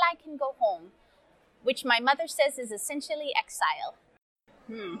until I can go home, which my mother says is essentially exile.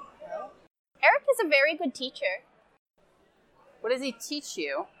 Eric is a very good teacher. What does he teach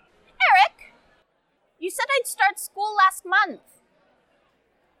you? Eric, you said I'd start school last month.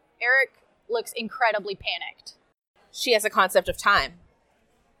 Eric looks incredibly panicked. She has a concept of time.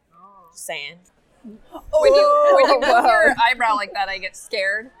 Just saying. When you move your eyebrow like that, I get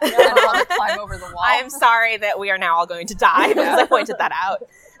scared and I want to climb over the wall. I am sorry that we are now all going to die because I pointed that out.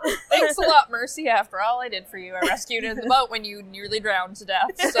 Thanks a lot, Mercy. After all I did for you, I rescued you in the boat when you nearly drowned to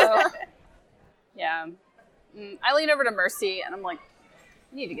death. So, Yeah. I lean over to Mercy, and I'm like,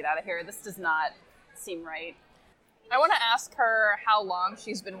 you need to get out of here. This does not seem right. I want to ask her how long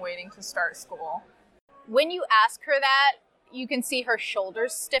she's been waiting to start school. When you ask her that, you can see her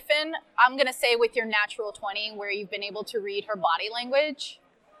shoulders stiffen. I'm going to say with your natural 20, where you've been able to read her body language,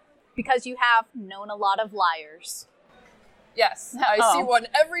 because you have known a lot of liars. Yes, I see one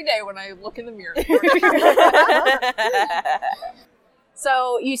every day when I look in the mirror.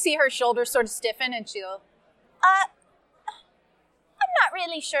 So you see her shoulders sort of stiffen, and she'll, I'm not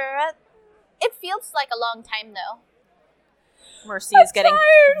really sure. It feels like a long time, though. Mercy is getting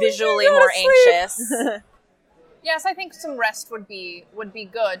visually more anxious. Yes, I think some rest would be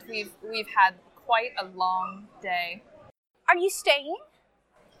good. We've had quite a long day. Are you staying?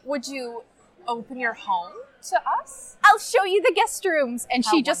 Would you open your home to us? I'll show you the guest rooms. And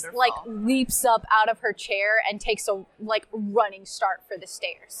How she just wonderful. leaps up out of her chair and takes a running start for the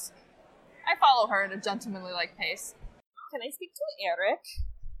stairs. I follow her at a gentlemanly pace. Can I speak to Eric?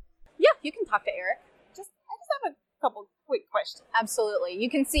 Yeah, you can talk to Eric. I just have a couple quick questions. Absolutely. You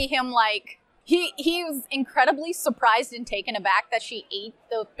can see him he was incredibly surprised and taken aback that she ate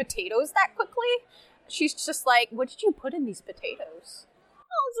the potatoes that quickly. She's just like, what did you put in these potatoes?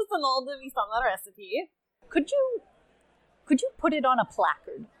 Oh, it's just an old Visama recipe. Could you put it on a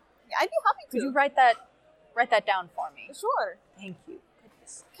placard? Yeah, I'd be happy to. Could you write that down for me? Sure. Thank you.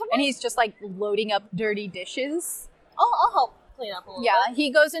 Goodness. And he's just loading up dirty dishes. I'll help clean up a little Yeah, bit. he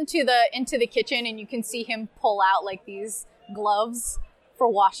goes into the kitchen and you can see him pull out these gloves for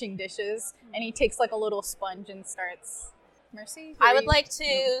washing dishes, and he takes a little sponge and starts. Mercy, I would like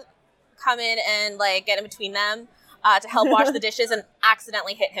to come in and get in between them to help wash the dishes and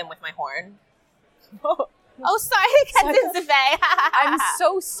accidentally hit him with my horn. Oh, sorry, Cousin Zafay. I'm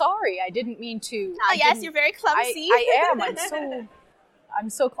so sorry. I didn't mean to. Oh, yes, you're very clumsy. I am. I'm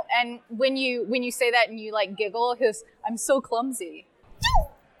so. And when you say that and you giggle, because I'm so clumsy.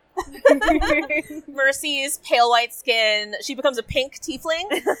 Mercy's pale white skin. She becomes a pink tiefling.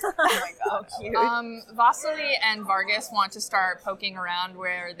 Oh my god. So cute. Vasily and Vargas want to start poking around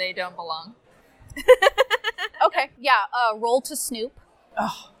where they don't belong. Okay, yeah. Roll to snoop.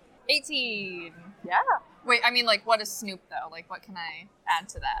 18. Yeah. Wait, I mean, what is Snoop, though? What can I add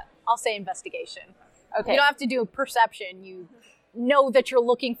to that? I'll say investigation. Okay. You don't have to do a perception. You know that you're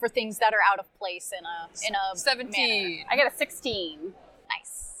looking for things that are out of place in a 17. manner. I got a 16.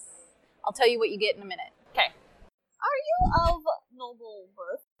 Nice. I'll tell you what you get in a minute. Okay. Are you of noble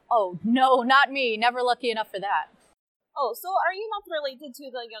birth? Oh, no, not me. Never lucky enough for that. Oh, so are you not related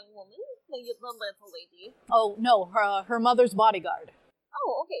to the young woman? The little lady? Oh, no, her mother's bodyguard.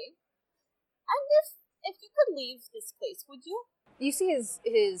 Oh, okay. And if you could leave this place, would you? You see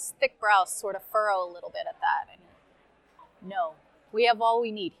his thick brows sort of furrow a little bit at that. And no, we have all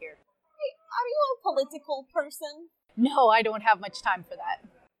we need here. Hey, are you a political person? No, I don't have much time for that.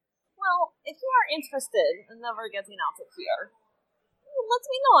 Well, if you are interested in never getting out of here, let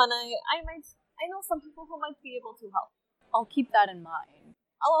me know, and I know some people who might be able to help. I'll keep that in mind.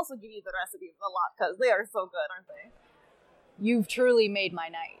 I'll also give you the recipe of the lot, because they are so good, aren't they? You've truly made my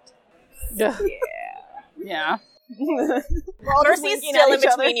night. Yeah. Mercy's still in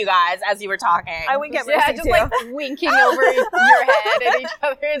between you guys as you were talking. I wink at Mercy, just too. winking over your head at each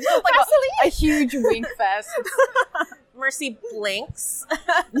other. It's just a huge wink fest. Mercy blinks.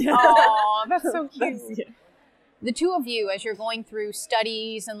 Oh, that's so cute. The two of you, as you're going through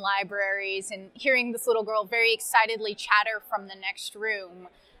studies and libraries and hearing this little girl very excitedly chatter from the next room,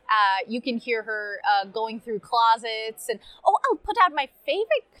 you can hear her going through closets and, oh, I'll put out my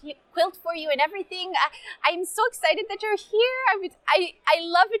favorite quilt for you and everything. I'm so excited that you're here. I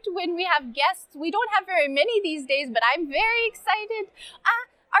love it when we have guests. We don't have very many these days, but I'm very excited.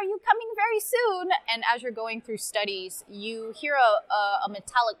 Are you coming very soon? And as you're going through studies, you hear a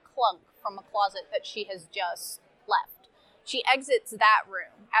metallic clunk from a closet that she has just left. She exits that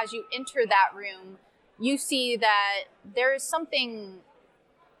room. As you enter that room, you see that there is something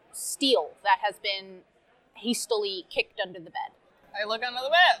steel that has been hastily kicked under the bed. I look under the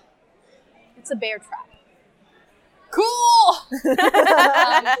bed. It's a bear trap. Cool!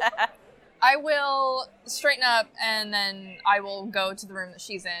 I will straighten up and then I will go to the room that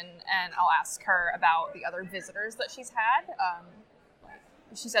she's in and I'll ask her about the other visitors that she's had.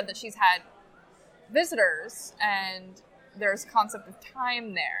 She said that she's had visitors and there's a concept of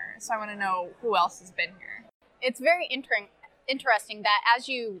time there. So I want to know who else has been here. It's very interesting that as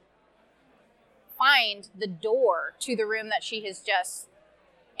you find the door to the room that she has just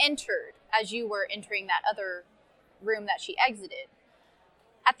entered, as you were entering that other room that she exited,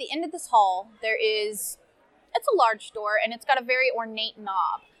 at the end of this hall, it's a large door and it's got a very ornate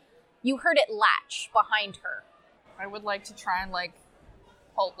knob. You heard it latch behind her. I would like to try and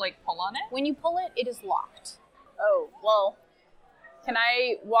pull on it. When you pull it, it is locked. Oh, well, can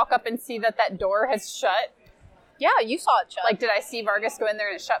I walk up and see that door has shut? Yeah, you saw it shut. Did I see Vargas go in there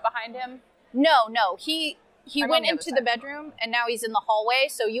and it shut behind him? No. He I'm went on the other into the side. bedroom and now he's in the hallway,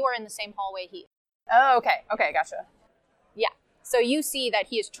 so you are in the same hallway he is. Oh, okay. Okay, gotcha. Yeah. So you see that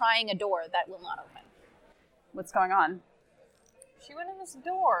he is trying a door that will not open. What's going on? She went in this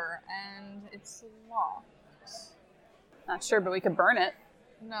door, and it's locked. Not sure, but we could burn it.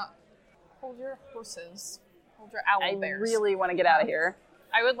 No. Hold your horses. Hold your owl I bears. really want to get out of here.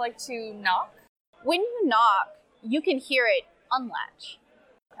 I would like to knock. When you knock, you can hear it unlatch.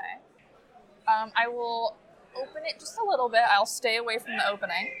 Okay. I will open it just a little bit. I'll stay away from the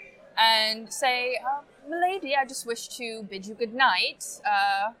opening. And say, milady, I just wish to bid you good night.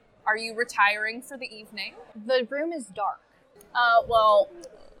 Are you retiring for the evening? The room is dark. Well,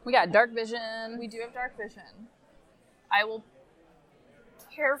 we got dark vision. We do have dark vision. I will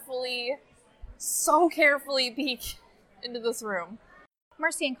so carefully peek into this room.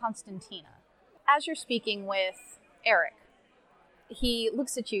 Mercy and Constantina, as you're speaking with Eric, he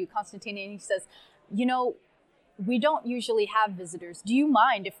looks at you, Constantina, and he says, you know, we don't usually have visitors. Do you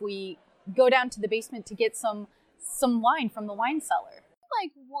mind if we go down to the basement to get some wine from the wine cellar?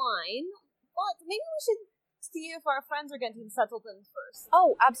 Like wine, but maybe we should see if our friends are getting settled in first.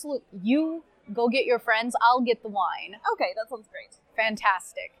 Oh, absolutely. You go get your friends. I'll get the wine. Okay, that sounds great.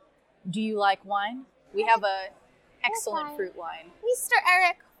 Fantastic. Do you like wine? We have a excellent wine. fruit wine. Mr.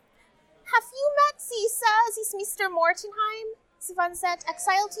 Eric, have you met Zisa? This Mr. Mortenheim? The one that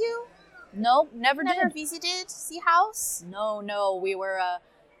exiled you? No, never Never did. visited the house? No. We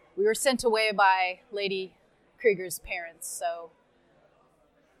were sent away by Lady Krieger's parents, so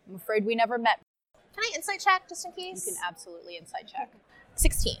I'm afraid we never met. Can I insight check just in You case? can absolutely insight check.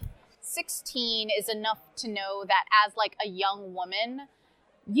 16. 16 is enough to know that as like a young woman,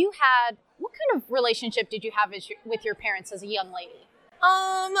 what kind of relationship did you have with your parents as a young lady?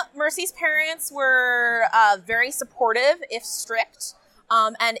 Mercy's parents were very supportive, if strict,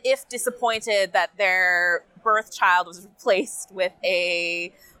 and if disappointed that their birth child was replaced with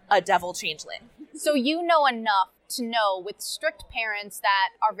a devil changeling. So you know enough to know with strict parents that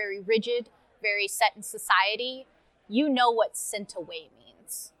are very rigid, very set in society, you know what sent away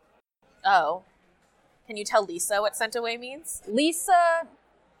means. Oh. Can you tell Lisa what sent away means?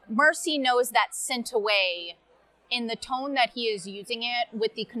 Mercy knows that sent away in the tone that he is using it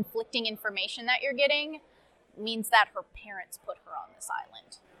with the conflicting information that you're getting means that her parents put her on this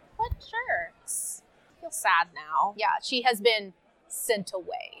island. What jerks? I feel sad now. Yeah, she has been sent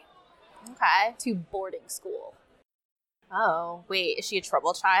away Okay. to boarding school. Oh, wait, is she a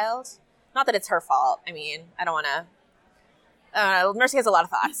trouble child? Not that it's her fault. I mean, I don't want to... Mercy has a lot of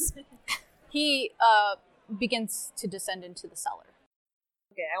thoughts. He begins to descend into the cellar.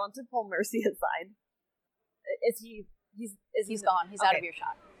 Okay, I want to pull Mercy aside. Is he? He's gone. He's out of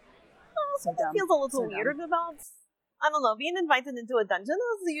earshot. Something feels a little weird about. I don't know. Being invited into a dungeon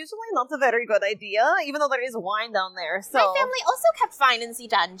is usually not a very good idea, even though there is wine down there. So My family also kept fine in the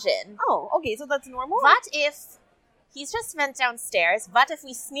dungeon. Oh, okay. So that's normal. What if he's just went downstairs? What if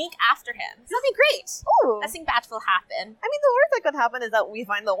we sneak after him? That'd be great. Oh, Nothing bad will happen. I mean, the worst that could happen is that we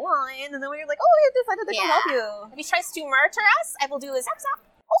find the wine, and then we're like, "Oh, we decided to come help you." If he tries to murder us, I will do his zap zap.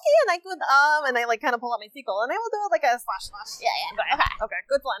 Okay, and I could and I like kind of pull out my sequel, and I will do it like a slash. Yeah. Okay. Okay,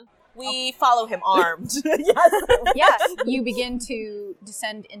 good plan. We follow him armed. Yes. Yes, you begin to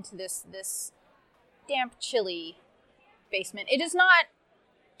descend into this damp, chilly basement. It is not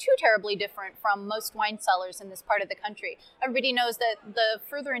too terribly different from most wine cellars in this part of the country. Everybody knows that the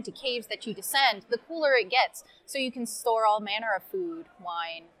further into caves that you descend, the cooler it gets, so you can store all manner of food,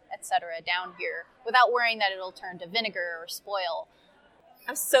 wine, etc. down here without worrying that it'll turn to vinegar or spoil.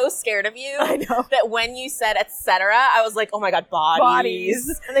 I'm so scared of you. I know. That when you said etc., I was like, oh my god,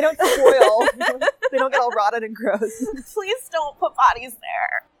 bodies. And they don't spoil. They don't get all rotted and gross. Please don't put bodies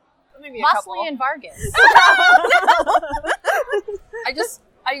there. Maybe Mosley and Vargas.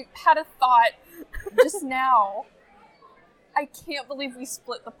 I had a thought just now. I can't believe we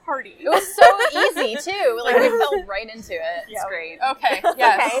split the party. It was so easy, too. Like, we fell right into it. It's great. Okay,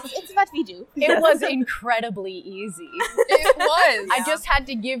 yes. Okay, it's what we do. It was incredibly easy. It was. I just had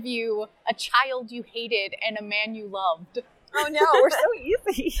to give you a child you hated and a man you loved. Oh no, we're so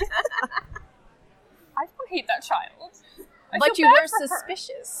easy. I don't hate that child. I But feel you bad were for her.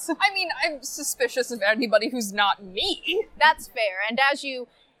 suspicious. I mean, I'm suspicious of anybody who's not me. That's fair. And as you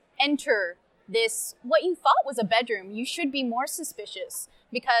enter this, what you thought was a bedroom, you should be more suspicious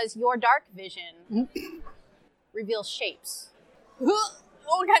because your dark vision reveals shapes.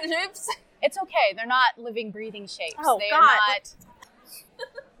 What kind of shapes? It's okay. They're not living, breathing shapes. Oh, they God. are not.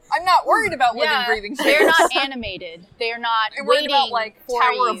 I'm not worried about living, breathing shapes. They're not animated. They're not I'm worried waiting about, like, for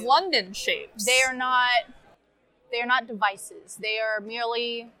Tower you. of London shapes. They are not devices. They are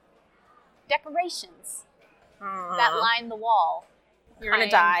merely decorations that line the wall. You're gonna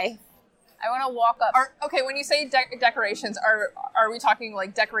die. I want to walk up. Okay, when you say decorations, are we talking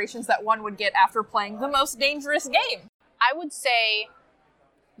like decorations that one would get after playing the most dangerous game? I would say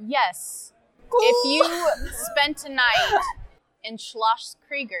yes. If you spent a night in Schloss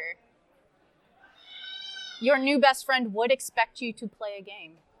Krieger, your new best friend would expect you to play a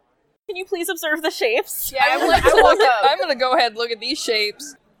game. Can you please observe the shapes? Yeah, I'm gonna go ahead and look at these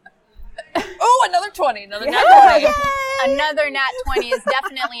shapes. Oh, another 20. Another nat 20. Another nat 20 is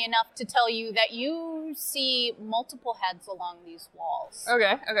definitely enough to tell you that you see multiple heads along these walls.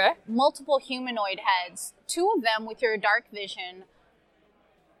 Okay. Multiple humanoid heads. 2 of them, with your dark vision,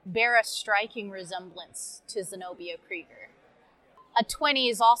 bear a striking resemblance to Zenobia Krieger. A 20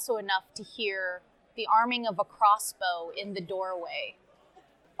 is also enough to hear the arming of a crossbow in the doorway.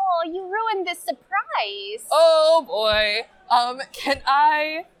 Oh, you ruined this surprise. Oh boy. Can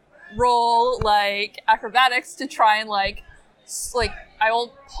I roll like acrobatics to try and like I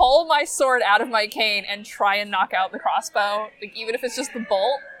will pull my sword out of my cane and try and knock out the crossbow, like even if it's just the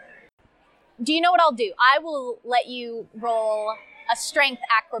bolt? Do you know what I'll do? I will let you roll a strength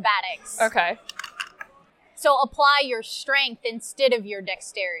acrobatics. Okay. So apply your strength instead of your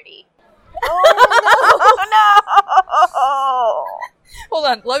dexterity. Oh Hold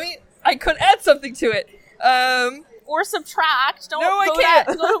on, I could add something to it. Or subtract. Don't No, I go can't.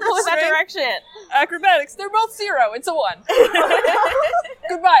 Go in that Strength. direction. Acrobatics, they're both 0. It's a 1.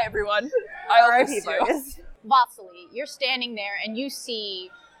 Goodbye, everyone. I'll miss you. Vasily, you're standing there and you see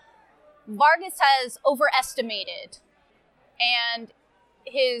Vargas has overestimated, and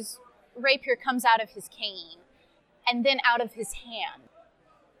his rapier comes out of his cane and then out of his hand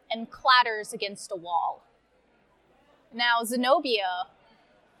and clatters against a wall. Now Zenobia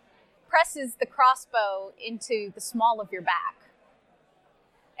presses the crossbow into the small of your back.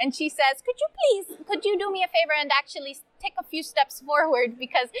 And she says, could you do me a favor and actually take a few steps forward,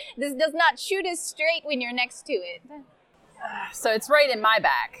 because this does not shoot as straight when you're next to it. So it's right in my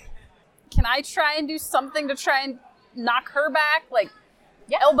back. Can I try and do something to try and knock her back? Like,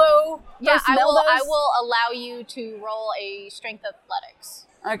 elbow? Yeah, some I elbows? will allow you to roll a strength athletics.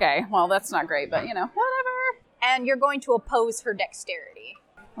 Okay, well, that's not great, but, whatever. And you're going to oppose her dexterity.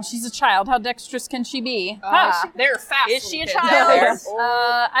 Well, she's a child. How dexterous can she be? They're fast. Is she a little kids child? out there.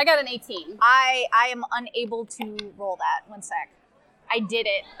 I got an 18. I am unable to roll that. 1 sec. I did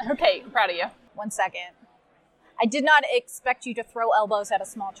it. Okay, I'm proud of you. 1 second. I did not expect you to throw elbows at a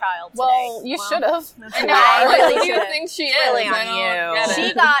small child today. Well, you should have. I know, I What really do you should've. think she is? really on I don't you. get it.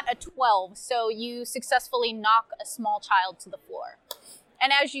 She got a 12, so you successfully knock a small child to the floor.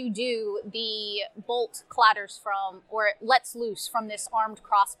 And as you do, the bolt clatters from, or it lets loose from this armed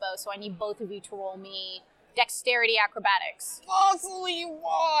crossbow, so I need both of you to roll me dexterity acrobatics. Possibly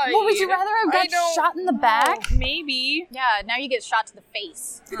why? Well, would you rather have got shot in the back? Maybe. Yeah, now you get shot to the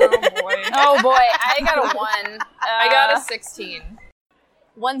face. Oh boy. Oh boy, I got a 1. I got a 16.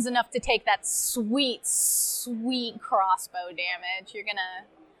 One's enough to take that sweet, sweet crossbow damage. You're gonna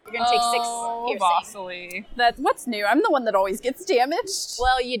take 6 piercing. Vasily. What's new? I'm the one that always gets damaged.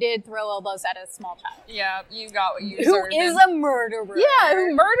 Well, you did throw elbows at a small child. Yeah, you got what you Who deserved. is a murderer? Yeah,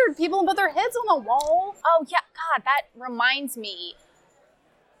 who murdered people and put their heads on the wall. Oh, yeah, God, that reminds me.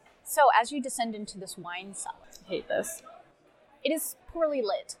 So, as you descend into this wine cellar, I hate this. it is poorly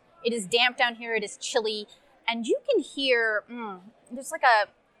lit. It is damp down here, it is chilly, and you can hear, there's like a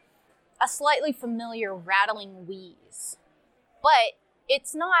slightly familiar rattling wheeze. But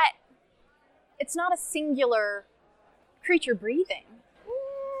it's not a singular creature breathing.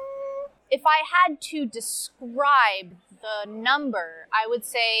 If I had to describe the number, I would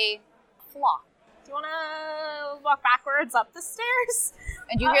say flock. Do you want to walk backwards up the stairs?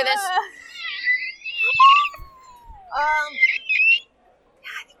 And you hear this? I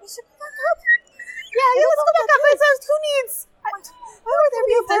think we should back up. Yeah, let's go back up. It's who needs? Why would there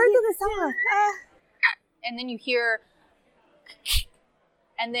be a bird in the cellar? And then you hear,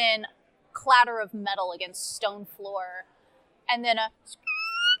 and then clatter of metal against stone floor, and then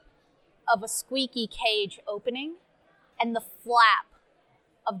of a squeaky cage opening, and the flap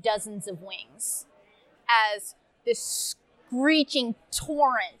of dozens of wings as this screeching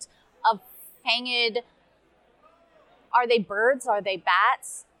torrent of fanged, are they birds, are they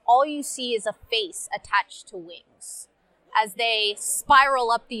bats? All you see is a face attached to wings as they spiral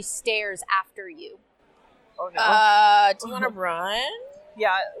up these stairs after you. Oh no. Do you want to run?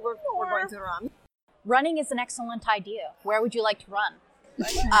 Yeah, we're going to run. Running is an excellent idea. Where would you like to run?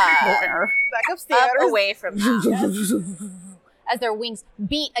 Back upstairs. Up away from them. As their wings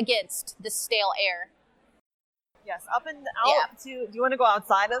beat against the stale air. Yes, up and out to. Do you want to go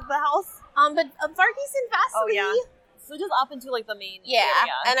outside of the house? But Vargas and Vasily. Oh yeah. So just up into like the main Yeah,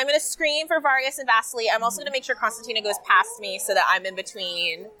 area. and I'm going to scream for Vargas and Vasily. I'm also going to make sure Constantina goes past me so that I'm in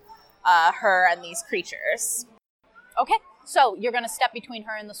between her and these creatures. Okay, so you're going to step between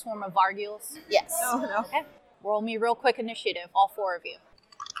her and the swarm of Vargules. Yes. Oh, no. Okay. Roll me real quick initiative, all 4 of you.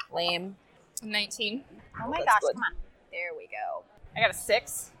 Lame. 19. Oh my That's gosh, good. come on. There we go. I got a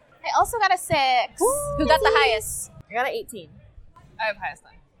 6. I also got a 6. Who got the highest? I got an 18. I have highest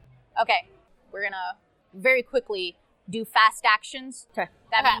then. Okay, we're going to very quickly do fast actions. Okay.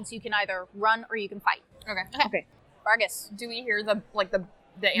 That Okay. means you can either run or you can fight. Okay. Vargas, Do we hear the animals?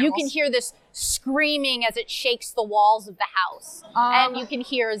 you can hear this screaming as it shakes the walls of the house. And you can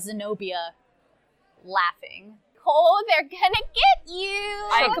hear Zenobia laughing. Oh, they're gonna get you!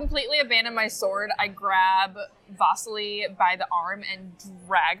 I completely abandon my sword. I grab Vasily by the arm and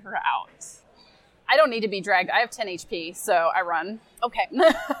drag her out. I don't need to be dragged. I have 10 HP, so I run. Okay.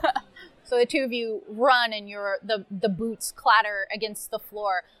 So the 2 of you run and the boots clatter against the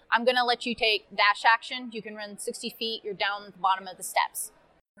floor. I'm gonna let you take dash action. You can run 60 feet. You're down at the bottom of the steps.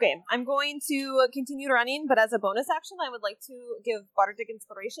 Okay, I'm going to continue running, but as a bonus action, I would like to give Bardic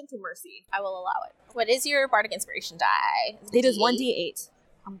Inspiration to Mercy. I will allow it. What is your Bardic Inspiration die? It is D8? 1d8.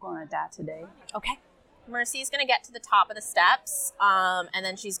 I'm gonna die today. Okay. Mercy's going to get to the top of the steps, and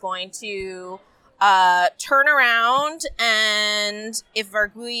then she's going to turn around, and if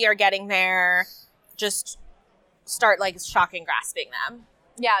Vargui are getting there, just start, like, shocking grasping them.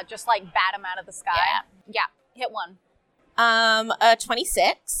 Yeah, just like bat him out of the sky. Yeah. Hit one. A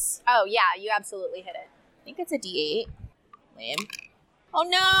 26. Oh yeah, you absolutely hit it. I think it's a D8. Lame. Oh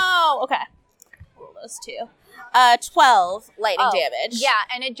no! Okay. Roll those 2. 12 lightning damage. Yeah,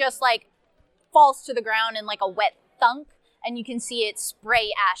 and it just like falls to the ground in like a wet thunk, and you can see it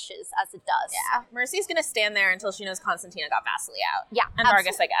spray ashes as it does. Yeah. Mercy's gonna stand there until she knows Constantina got Vasily out. Yeah. And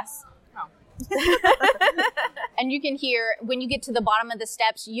Vargas, I guess. And you can hear, when you get to the bottom of the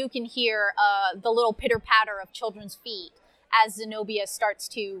steps, you can hear the little pitter-patter of children's feet as Zenobia starts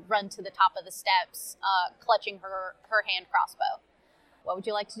to run to the top of the steps, clutching her hand crossbow. What would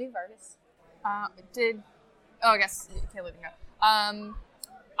you like to do, Vargas? I guess Kayla didn't go. I'm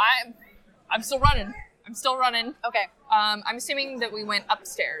still running. Okay. I'm assuming that we went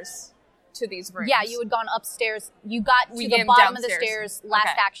upstairs to these rooms. Yeah, you had gone upstairs. You got We to the came bottom of the downstairs. stairs, last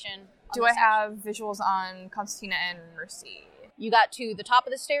Okay. action. on Do I this action. have visuals on Constantina and Mercy? You got to the top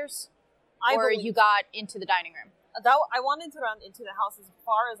of the stairs, or believe- you got into the dining room? I wanted to run into the house as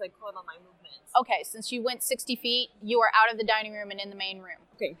far as I could on my movement. Okay, since you went 60 feet, you are out of the dining room and in the main room.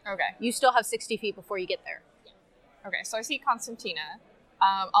 Okay. You still have 60 feet before you get there. Okay, so I see Constantina.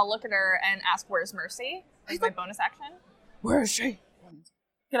 I'll look at her and ask, where's Mercy? As my bonus action. Where is she?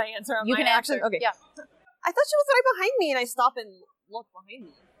 Can I answer on You my can action? answer. Okay. Yeah. I thought she was right behind me, and I stop and look behind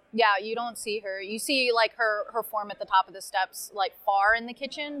me. Yeah, you don't see her. You see like her form at the top of the steps, like far in the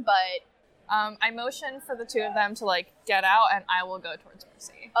kitchen, but I motion for the 2 of them to like get out, and I will go towards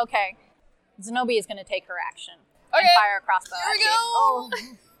Mercy. okay. Zenobia is going to take her action and Okay. fire a crossbow Here at we you. go. Oh,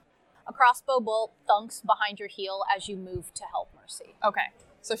 A crossbow bolt thunks behind your heel as you move to help Mercy. Okay,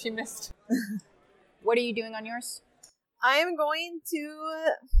 so she missed. What are you doing on yours? I'm going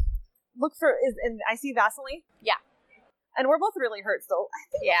to look for. And I see Vasily. Yeah. And we're both really hurt still. I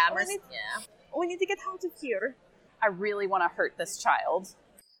think Yeah, we Mercy. need, Yeah. we need to get out of here. I really want to hurt this child.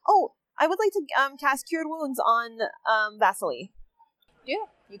 Oh, I would like to cast Cured Wounds on Vasily. Yeah,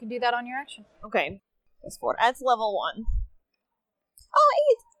 you can do that on your action. Okay. Plus 4. That's level 1. Oh,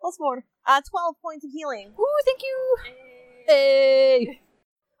 8 plus 4. 12 points of healing. Ooh, thank you. Hey.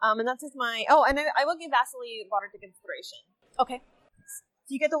 And that's just my. Oh, and I will give Vasily Bardic Inspiration. Okay.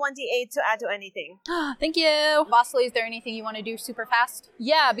 So you get the 1d8 to add to anything. Thank you. Vasily, is there anything you want to do super fast?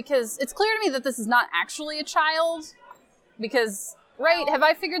 Yeah, because it's clear to me that this is not actually a child. Because, right, have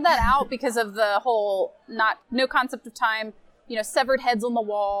I figured that out? Because of the whole no concept of time, severed heads on the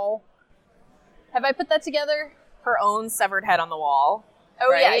wall. Have I put that together? Her own severed head on the wall.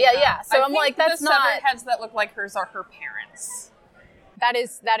 Oh, Right? yeah. So I I'm think like, that's the not. severed heads that look like hers are her parents. That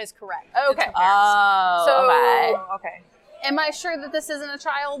is correct. Okay. Oh, So- okay. Oh, okay. Am I sure that this isn't a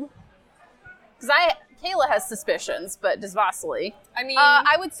child? Because Kayla has suspicions, but does Vasily? I mean,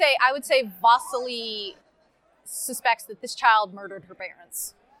 I would say Vasily suspects that this child murdered her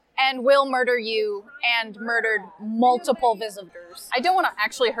parents and will murder you and murdered multiple visitors. I don't want to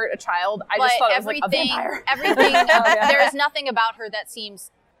actually hurt a child. I But just thought it was like a vampire. everything, yeah. there is nothing about her that seems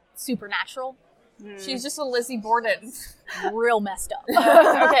supernatural. she's just a Lizzie Borden. Real messed up.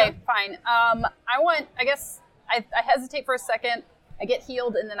 Okay, fine. I guess I hesitate for a second. I get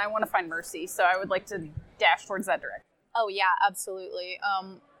healed, and then I want to find Mercy. So I would like to dash towards that direction. Oh yeah, absolutely.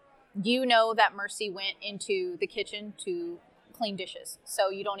 You know that Mercy went into the kitchen to clean dishes, so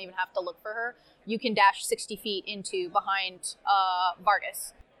you don't even have to look for her. You can dash 60 feet behind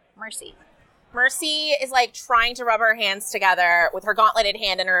Vargas. Mercy, Mercy is like trying to rub her hands together with her gauntleted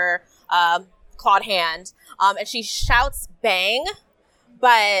hand and her clawed hand. And she shouts bang,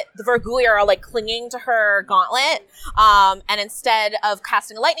 but the Vergui are all like clinging to her gauntlet. And instead of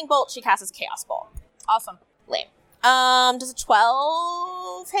casting a lightning bolt, she casts Chaos Bolt. Awesome. Lame. Does a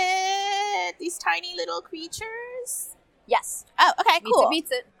 12 hit these tiny little creatures? Yes. Oh, okay, cool.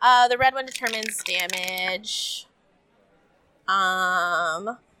 Beats it. The red one determines damage.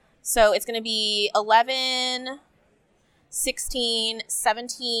 So it's going to be 11, 16,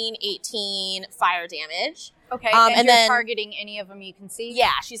 17, 18 fire damage. Okay, and and then- you're targeting any of them you can see?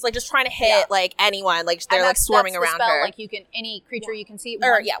 Yeah, she's like just trying to hit like anyone. Like they're And like swarming that's the around spell, her. Like you can, any creature you can see.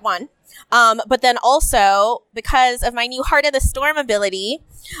 Or one. yeah, one. But then also because of my new Heart of the Storm ability,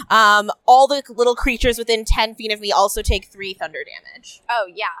 all the little creatures within 10 feet of me also take 3 thunder damage. Oh,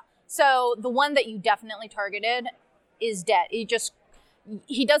 yeah. So the one that you definitely targeted is dead.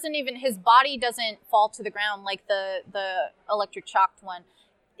 He doesn't even, his body doesn't fall to the ground like the electric shocked one.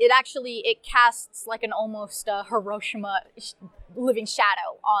 It casts like an almost Hiroshima living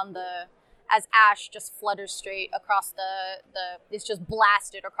shadow on as ash just flutters straight across it's just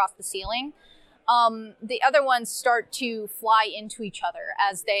blasted across the ceiling. The other ones start to fly into each other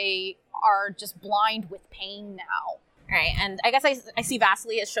as they are just blind with pain now. All right, and I guess I see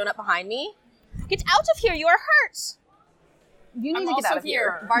Vasily has shown up behind me. Get out of here! You are hurt! You need I'm to get also out of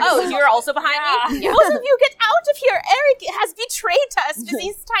here. Oh, you're also behind me? Both of you get out of here! Eric has betrayed us to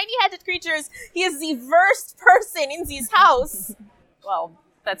these tiny-headed creatures. He is the worst person in this house. Well,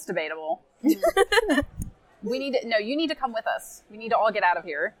 that's debatable. You need to come with us. We need to all get out of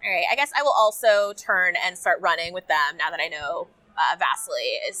here. All right, I guess I will also turn and start running with them now that I know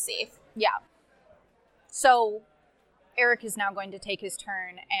Vasily is safe. Yeah. So Eric is now going to take his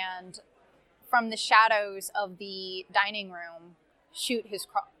turn and from the shadows of the dining room shoot his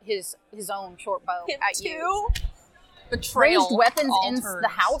own short bow at you. Betrayal. Raised weapons all in turns. the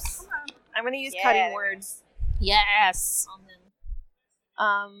house. I'm going to use Yeah. cutting words Yes. on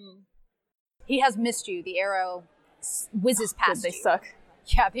him. He has missed you. The arrow whizzes past They you. suck.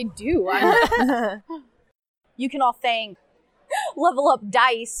 Yeah, they do. You can all thank Level Up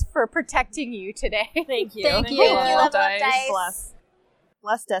Dice for protecting you today. Thank you. Thank you, Level Level Up Up Dice. Dice.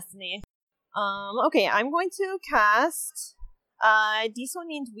 Bless Destiny. Okay, I'm going to cast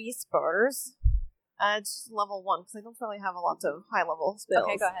Dissonant Whispers at level 1 because I don't really have a lot of high level spells.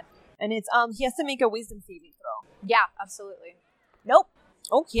 Okay, go ahead. And it's he has to make a wisdom saving throw. Yeah, absolutely. Nope.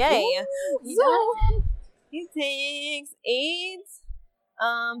 Okay. He So he takes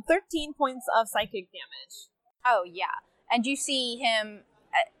 13 points of psychic damage. Oh, yeah. And you see him,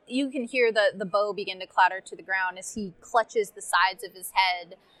 you can hear the bow begin to clatter to the ground as he clutches the sides of his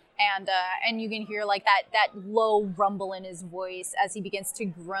head. And you can hear like that low rumble in his voice as he begins to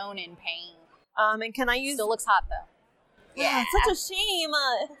groan in pain. And can I use... Still looks hot, though. Yeah, it's such a shame.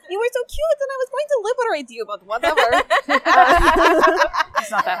 You were so cute and I was going to liberate you, but whatever.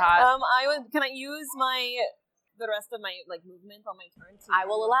 It's not that hot. Can I use the rest of my movement on my turn? I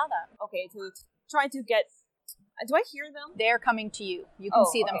will allow that. Okay, to try to get... do I hear them? They're coming to you. You can Oh,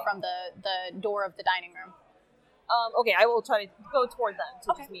 see them okay. from the door of the dining room. Okay, I will try to go toward them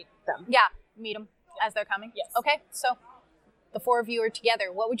to just meet them. Yeah, meet them as they're coming. Yes. Okay, so the four of you are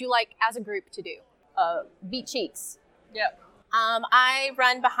together. What would you like as a group to do? Beat cheeks. Yep. I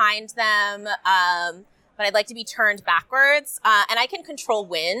run behind them, but I'd like to be turned backwards. And I can control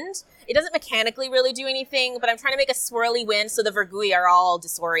wind. It doesn't mechanically really do anything, but I'm trying to make a swirly wind so the Vergui are all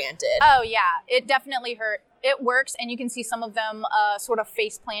disoriented. Oh, yeah, it definitely hurt. It works, and you can see some of them sort of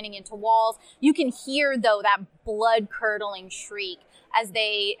face planting into walls. You can hear, though, that blood-curdling shriek as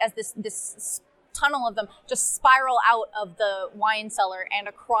this tunnel of them just spiral out of the wine cellar and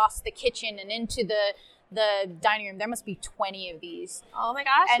across the kitchen and into the dining room. There must be 20 of these. Oh my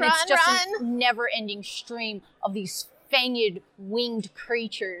gosh, And run, it's just run! a never-ending stream of these fanged, winged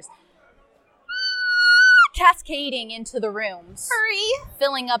creatures cascading into the rooms, Hurry!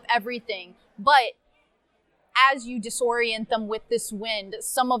 filling up everything. But as you disorient them with this wind,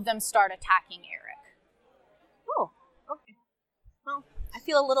 some of them start attacking Eric. Oh, okay. Well, I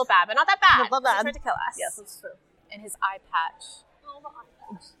feel a little bad, but not that bad. Not that He bad. tried to kill us. Yes, that's true. In his eye patch,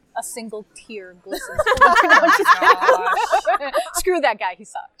 a single tear glistens. Screw that guy, he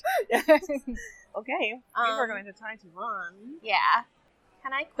sucked. Okay, we were going to try to run. Yeah.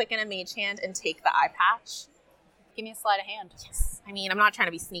 Can I quicken a mage hand and take the eye patch? Give me a sleight of hand. Yes. I mean, I'm not trying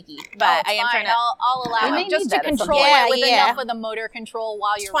to be sneaky, but It's I am fine. trying to. I'll allow We may it. Just need to that at some control point. it with Yeah. enough of the motor control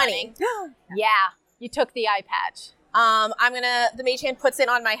while you're 20. running. Yeah, you took the eye patch. The mage hand puts it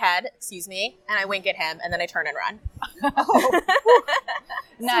on my head, and I wink at him, and then I turn and run.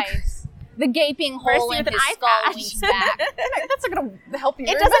 Nice. The gaping hole Bursting in with an his eye skull patch. winks back. That's not gonna help you.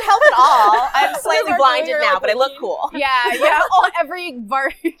 It doesn't help at all. I'm slightly blinded now, but I look cool. Yeah. Oh, every he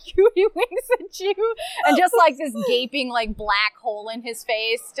winks at you, and just like this gaping like black hole in his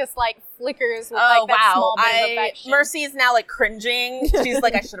face, just like flickers with like that small bit of affection. Mercy is now like cringing. She's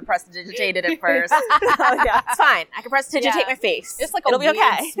like, I should have prestidigitated it first. Yeah. It's fine. I can prestidigitate my face. Just like It'll a be weird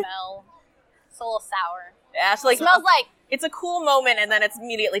okay. smell. It's a little sour. Yeah, it's like Smells like it's a cool moment, and then it's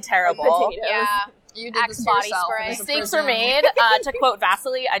immediately terrible. Potatoes. yeah. You did Axe this to body yourself. spray. It is a Mistakes were prison. made. To quote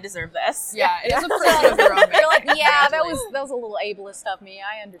Vasily, I deserve this. Yeah, it is a prison of your own making. You're like, yeah, that Exactly. was a little ableist of me.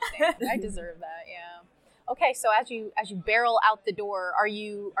 I understand. I deserve that. Yeah. Okay, so as you barrel out the door, are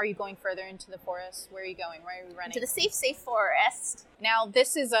you going further into the forest? Where are you going? Where are you running? To the safe forest. Now,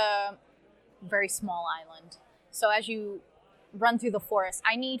 this is a very small island. So as you run through the forest,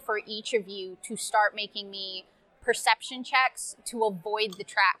 I need for each of you to start making me perception checks to avoid the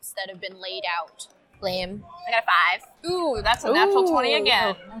traps that have been laid out. Lame. I got a 5. Ooh, that's a natural 20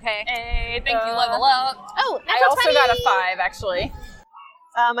 again. Okay. Hey, thank you, level up. Oh, I also got a 5, actually.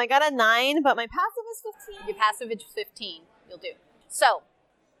 I got a 9, but my passive is 15. Your passive is 15. You'll do. So,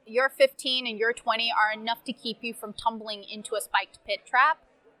 your 15 and your 20 are enough to keep you from tumbling into a spiked pit trap.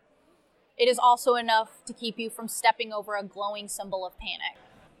 It is also enough to keep you from stepping over a glowing symbol of panic.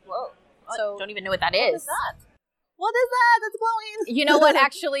 Whoa. So, Don't even know what that What is. is that? What is that? That's glowing. you know what?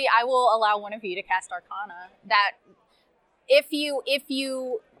 Actually, I will allow one of you to cast Arcana. That if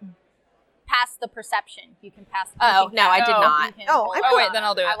you pass the perception, you can pass. Oh, no, I did not. I'm wait, then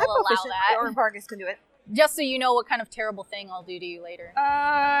I'll do it. I will allow proficient, that. or Vargas can do it. Just so you know what kind of terrible thing I'll do to you later.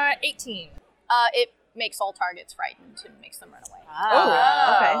 18. It makes all targets frightened and makes them run away.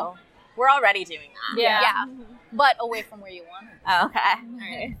 Oh, okay. We're already doing that. Yeah, but away from where you want it. Oh, okay. All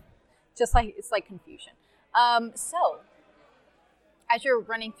right. Just like it's like confusion. So as you're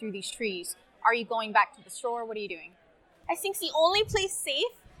running through these trees, are you going back to the shore? What are you doing? I think the only place safe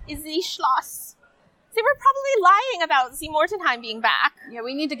is the Schloss. They were probably lying about the Mortenheim being back. Yeah,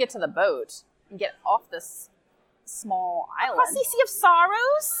 we need to get to the boat and get off this small island. Across the Sea of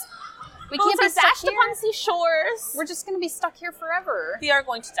Sorrows. We Boats can't be are stuck dashed here. upon seashores. We're just going to be stuck here forever. We are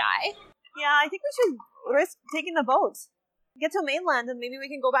going to die. Yeah, I think we should risk taking the boat. Get to mainland, and maybe we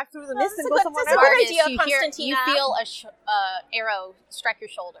can go back through the mist that's and a go good- somewhere that's a else. good Vargas, idea, you Constantina. feel a arrow strike your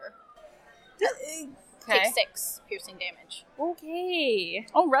shoulder. Take 6 piercing damage. Okay.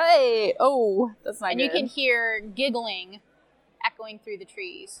 All right. Oh, that's not And good. you can hear giggling echoing through the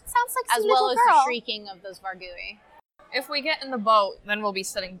trees, Sounds like as some well little as girl. the shrieking of those Vargui. If we get in the boat, then we'll be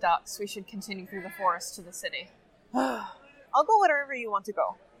setting ducks. We should continue through the forest to the city. I'll go wherever you want to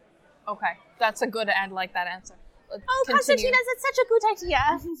go. Okay, that's a good and like that answer. Let's Oh, continue. Constantina, that's such a good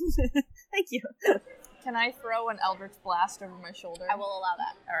idea. Thank you. Can I throw an Eldritch Blast over my shoulder? I will allow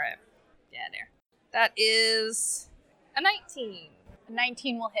that. All right. Yeah, there. That is a 19. A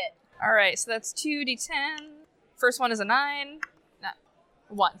 19 will hit. All right, so that's 2d10. First one is a 9. No,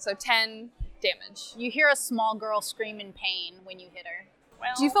 1. So 10 damage. You hear a small girl scream in pain when you hit her.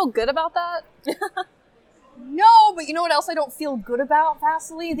 Well, Do you feel good about that? no, but you know what else I don't feel good about,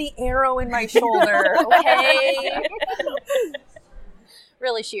 Vasily? The arrow in my shoulder. Okay.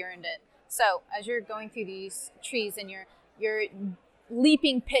 Really, she earned it. So, as you're going through these trees and you're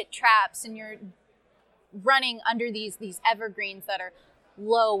leaping pit traps and you're running under these evergreens that are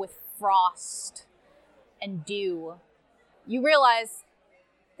low with frost and dew, you realize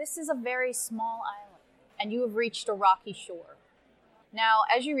this is a very small island and you have reached a rocky shore. Now,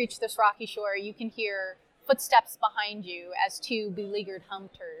 as you reach this rocky shore, you can hear footsteps behind you as 2 beleaguered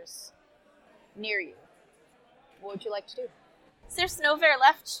hunters near you. What would you like to do? Is there Snowbear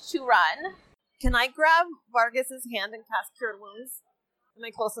left to run? Can I grab Vargas's hand and cast Cure Wounds? Am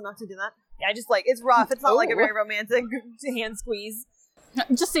I close enough to do that? Yeah, I just like, it's rough. It's not like a very romantic hand squeeze.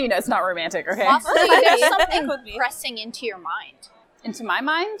 Just so you know, it's not romantic, okay? Possibly there's It something could be. pressing into your mind. Into my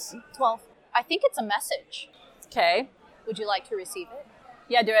mind? 12. I think it's a message. Okay. Would you like to receive it?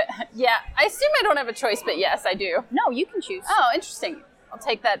 Yeah, do it. Yeah, I assume I don't have a choice, but yes, I do. No, you can choose. Oh, interesting. I'll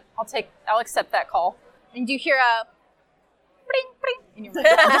take that. I'll accept that call. And you hear a bring, bring in your mind.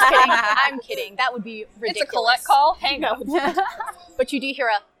 I'm just kidding. I'm kidding. That would be ridiculous. It's a collect call. Hang up. But you do hear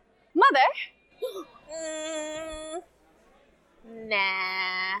a mother.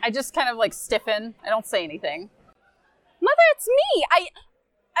 Nah. I just kind of like stiffen. I don't say anything. Mother, it's me.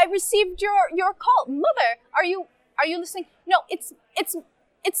 I received your call. Mother, are you listening? No, it's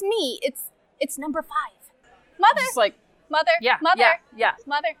me. It's number 5. Mother, Just like, mother, yeah, mother, yeah.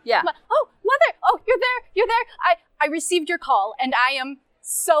 mother. Yeah. Oh, mother. Oh, you're there. I received your call, and I am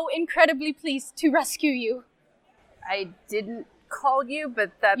so incredibly pleased to rescue you. I didn't call you,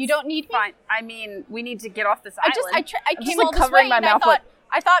 but that's You don't need me? fine. I mean, we need to get off this I island. came just, like, all this covering way, my and mouth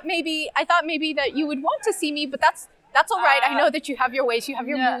I thought maybe that you would want to see me, but that's all right. I know that you have your ways, you have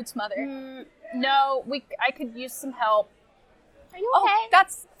your moods, Mother. No, I could use some help. Are you okay? Oh,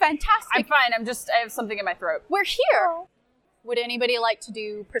 that's fantastic. I'm fine. I have something in my throat. We're here. Would anybody like to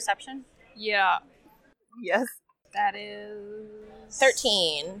do perception? Yeah. Yes. That is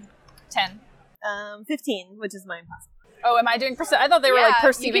 13. 10. 15, which is my impossible. Oh, am I doing I thought they were like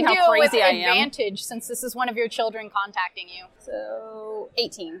perceiving how crazy I am. You can do it with advantage since this is one of your children contacting you. So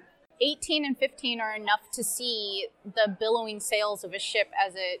 18. 18 and 15 are enough to see the billowing sails of a ship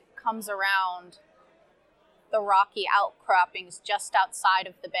as it comes around the rocky outcroppings just outside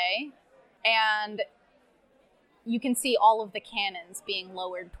of the bay. And you can see all of the cannons being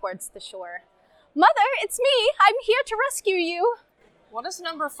lowered towards the shore. Mother, it's me! I'm here to rescue you! What does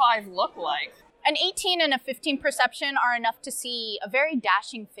number 5 look like? An 18 and a 15 perception are enough to see a very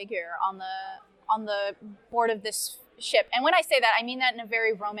dashing figure on the board of this ship. And when I say that, I mean that in a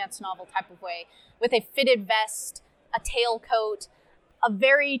very romance novel type of way, with a fitted vest, a tailcoat, a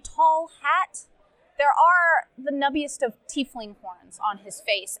very tall hat. There are the nubbiest of tiefling horns on his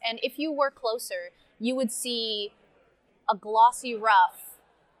face, and if you were closer, you would see a glossy ruff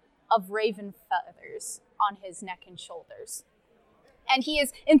of raven feathers on his neck and shoulders. And he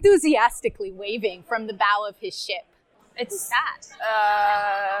is enthusiastically waving from the bow of his ship. It's that.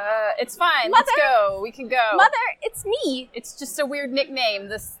 It's fine. Mother, let's go. We can go. Mother, it's me. It's just a weird nickname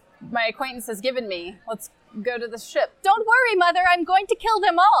my acquaintance has given me. Let's go to the ship. Don't worry, Mother. I'm going to kill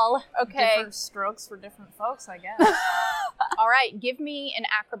them all. Okay. Different strokes for different folks, I guess. All right, give me an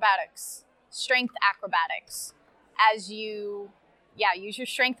strength acrobatics, as you, use your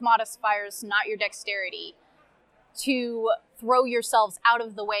strength modifiers, not your dexterity, to throw yourselves out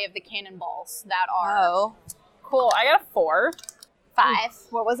of the way of the cannonballs that are. Oh. Cool. I got a 4. 5.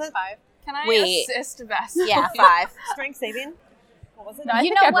 What was it? 5. Can I Wait. assist Vest? Yeah, 5. Strength saving? What was it? No, I You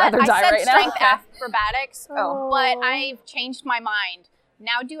think know I'd what? rather I die said right now. strength acrobatics, Oh. but I've changed my mind.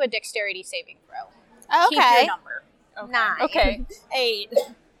 Now do a dexterity saving throw. Keep Okay. your number. 9. Okay. 8.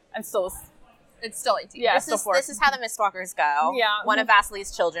 I'm still... It's still 18. Yeah, This is how the Mistwalkers go. Yeah. One of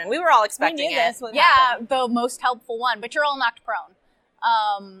Vasili's children. We were all expecting We knew it. this would Yeah, happen. the most helpful one, but you're all knocked prone.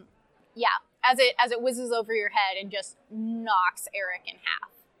 As it whizzes over your head and just knocks Eric in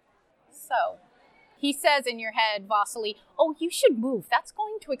half. So, he says in your head, Vasily, "Oh, you should move. That's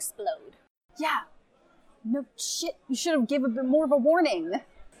going to explode." Yeah. No shit. You should have given a bit more of a warning.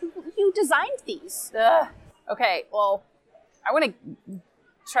 You designed these. Ugh. Okay, well, I want to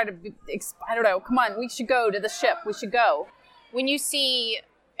try to I don't know. Come on, we should go to the ship. We should go. When you see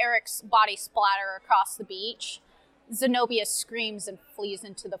Eric's body splatter across the beach, Zenobia screams and flees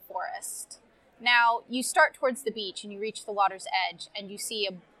into the forest. Now, you start towards the beach and you reach the water's edge and you see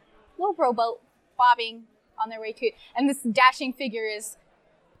a little rowboat bobbing on their way to it. And this dashing figure is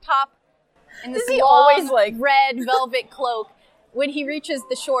top in this Is he long always, like- red velvet cloak. When he reaches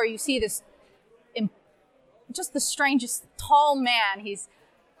the shore, you see this just the strangest tall man. He's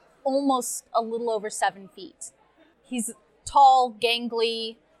almost a little over 7 feet. He's tall,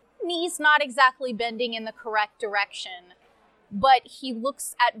 gangly, knees not exactly bending in the correct direction, but he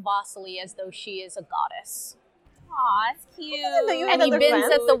looks at Vasily as though she is a goddess. Aw, it's cute. And he bends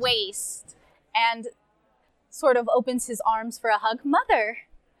at the waist and sort of opens his arms for a hug. Mother!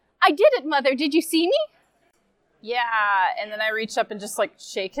 I did it, Mother! Did you see me? Yeah, and then I reach up and just like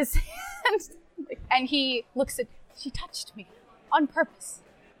shake his hand. And he looks at, she touched me on purpose.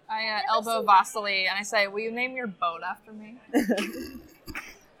 I elbow Vasily and I say, "Will you name your boat after me?"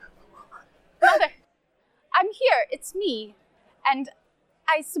 Mother, I'm here. It's me. And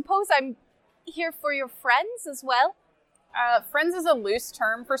I suppose I'm here for your friends as well? Friends is a loose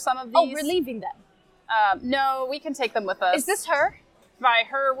term for some of these. Oh, we're leaving them. No, we can take them with us. Is this her? By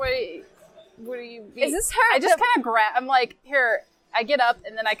her? What do you mean? Is this her? I just kind of I'm like, here, I get up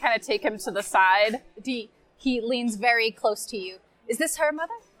and then I kind of take him to the side. He leans very close to you. Is this her,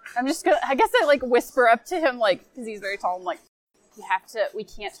 Mother? I'm just gonna, I guess I like whisper up to him, like, because he's very tall. I'm like, we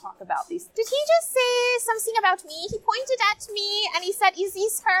can't talk about these. Did he just say something about me? He pointed at me and he said, "Is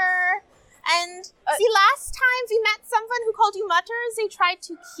this her?" And see, last time we met someone who called you Mutters, they tried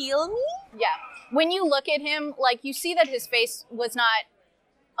to kill me. Yeah. When you look at him, like, you see that his face was not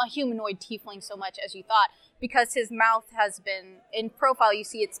a humanoid tiefling so much as you thought, because his mouth has been, in profile, you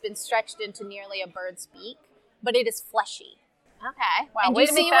see it's been stretched into nearly a bird's beak, but it is fleshy. Okay. Wow, And way you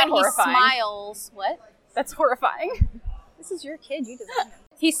to see make that when horrifying. he smiles, what? That's horrifying. This is your kid, you deserve him.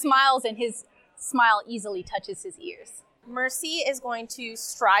 He smiles and his smile easily touches his ears. Mercy is going to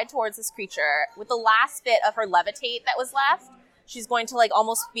stride towards this creature with the last bit of her levitate that was left. she's going to like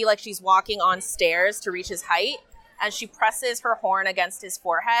almost be like she's walking on stairs to reach his height, and she presses her horn against his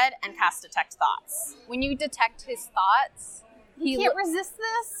forehead and casts Detect Thoughts. When you detect his thoughts, He can't resist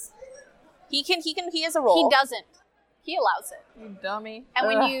this. He has a roll. He doesn't. He allows it. You dummy. And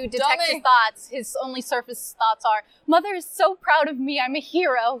when you detect dummy. his thoughts, his only surface thoughts are, Mother is so proud of me, I'm a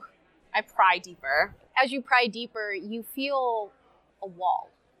hero. I pry deeper. As you pry deeper, you feel a wall.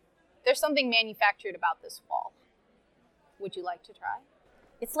 There's something manufactured about this wall. Would you like to try?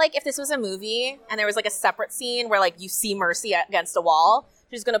 It's like if this was a movie and there was like a separate scene where like you see Mercy against a wall.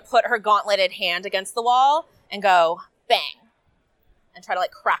 She's going to put her gauntleted hand against the wall and go bang and try to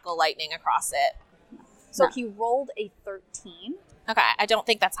like crackle lightning across it. So he rolled a 13. Okay, I don't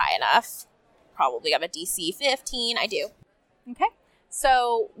think that's high enough. Probably have a DC 15. I do. Okay.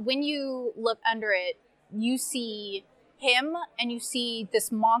 So when you look under it, you see him and you see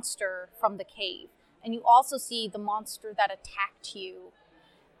this monster from the cave. And you also see the monster that attacked you.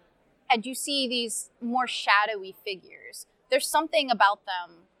 And you see these more shadowy figures. There's something about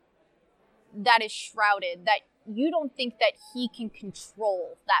them that is shrouded that you don't think that he can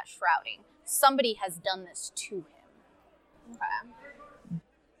control that shrouding. Somebody has done this to him. Okay.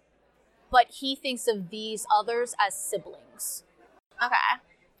 But he thinks of these others as siblings. Okay.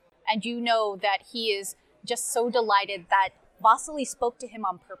 And you know that he is just so delighted that Vasily spoke to him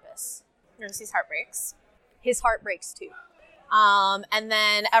on purpose. Mercy's heart breaks. His heart breaks too. And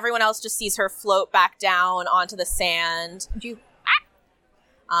then everyone else just sees her float back down onto the sand.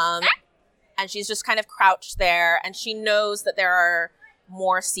 And she's just kind of crouched there, and she knows that there are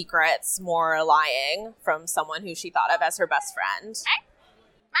more secrets, more lying from someone who she thought of as her best friend.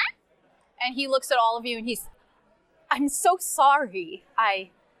 And he looks at all of you and I'm so sorry.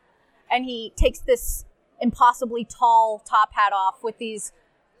 And he takes this impossibly tall top hat off with these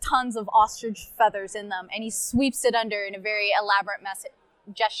tons of ostrich feathers in them, and he sweeps it under in a very elaborate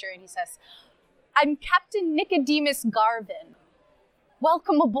gesture, and he says, I'm Captain Nicodemus Garvin.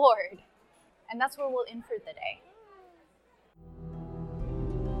 Welcome aboard. And that's where we'll end for the day.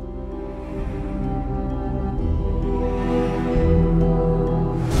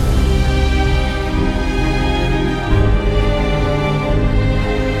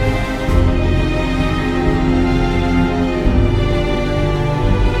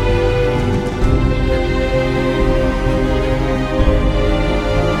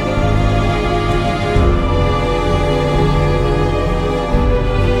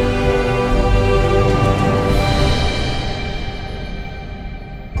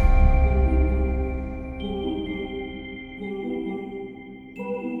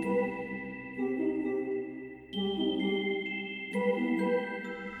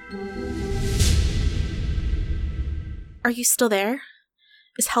 Are you still there?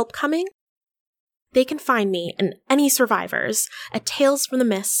 Is help coming? They can find me and any survivors at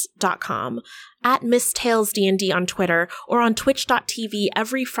talesfromthemists.com, at MissTalesDND on Twitter, or on twitch.tv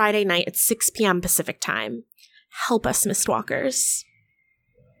every Friday night at 6 p.m. Pacific Time. Help us, Mistwalkers.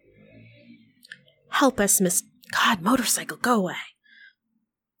 Help us, God, motorcycle, go away.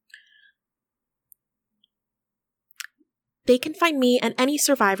 They can find me and any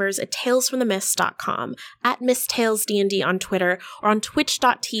survivors at talesfromthemists.com, at MissTalesDND on Twitter, or on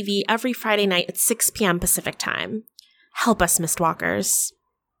twitch.tv every Friday night at 6 p.m. Pacific Time. Help us, Mistwalkers.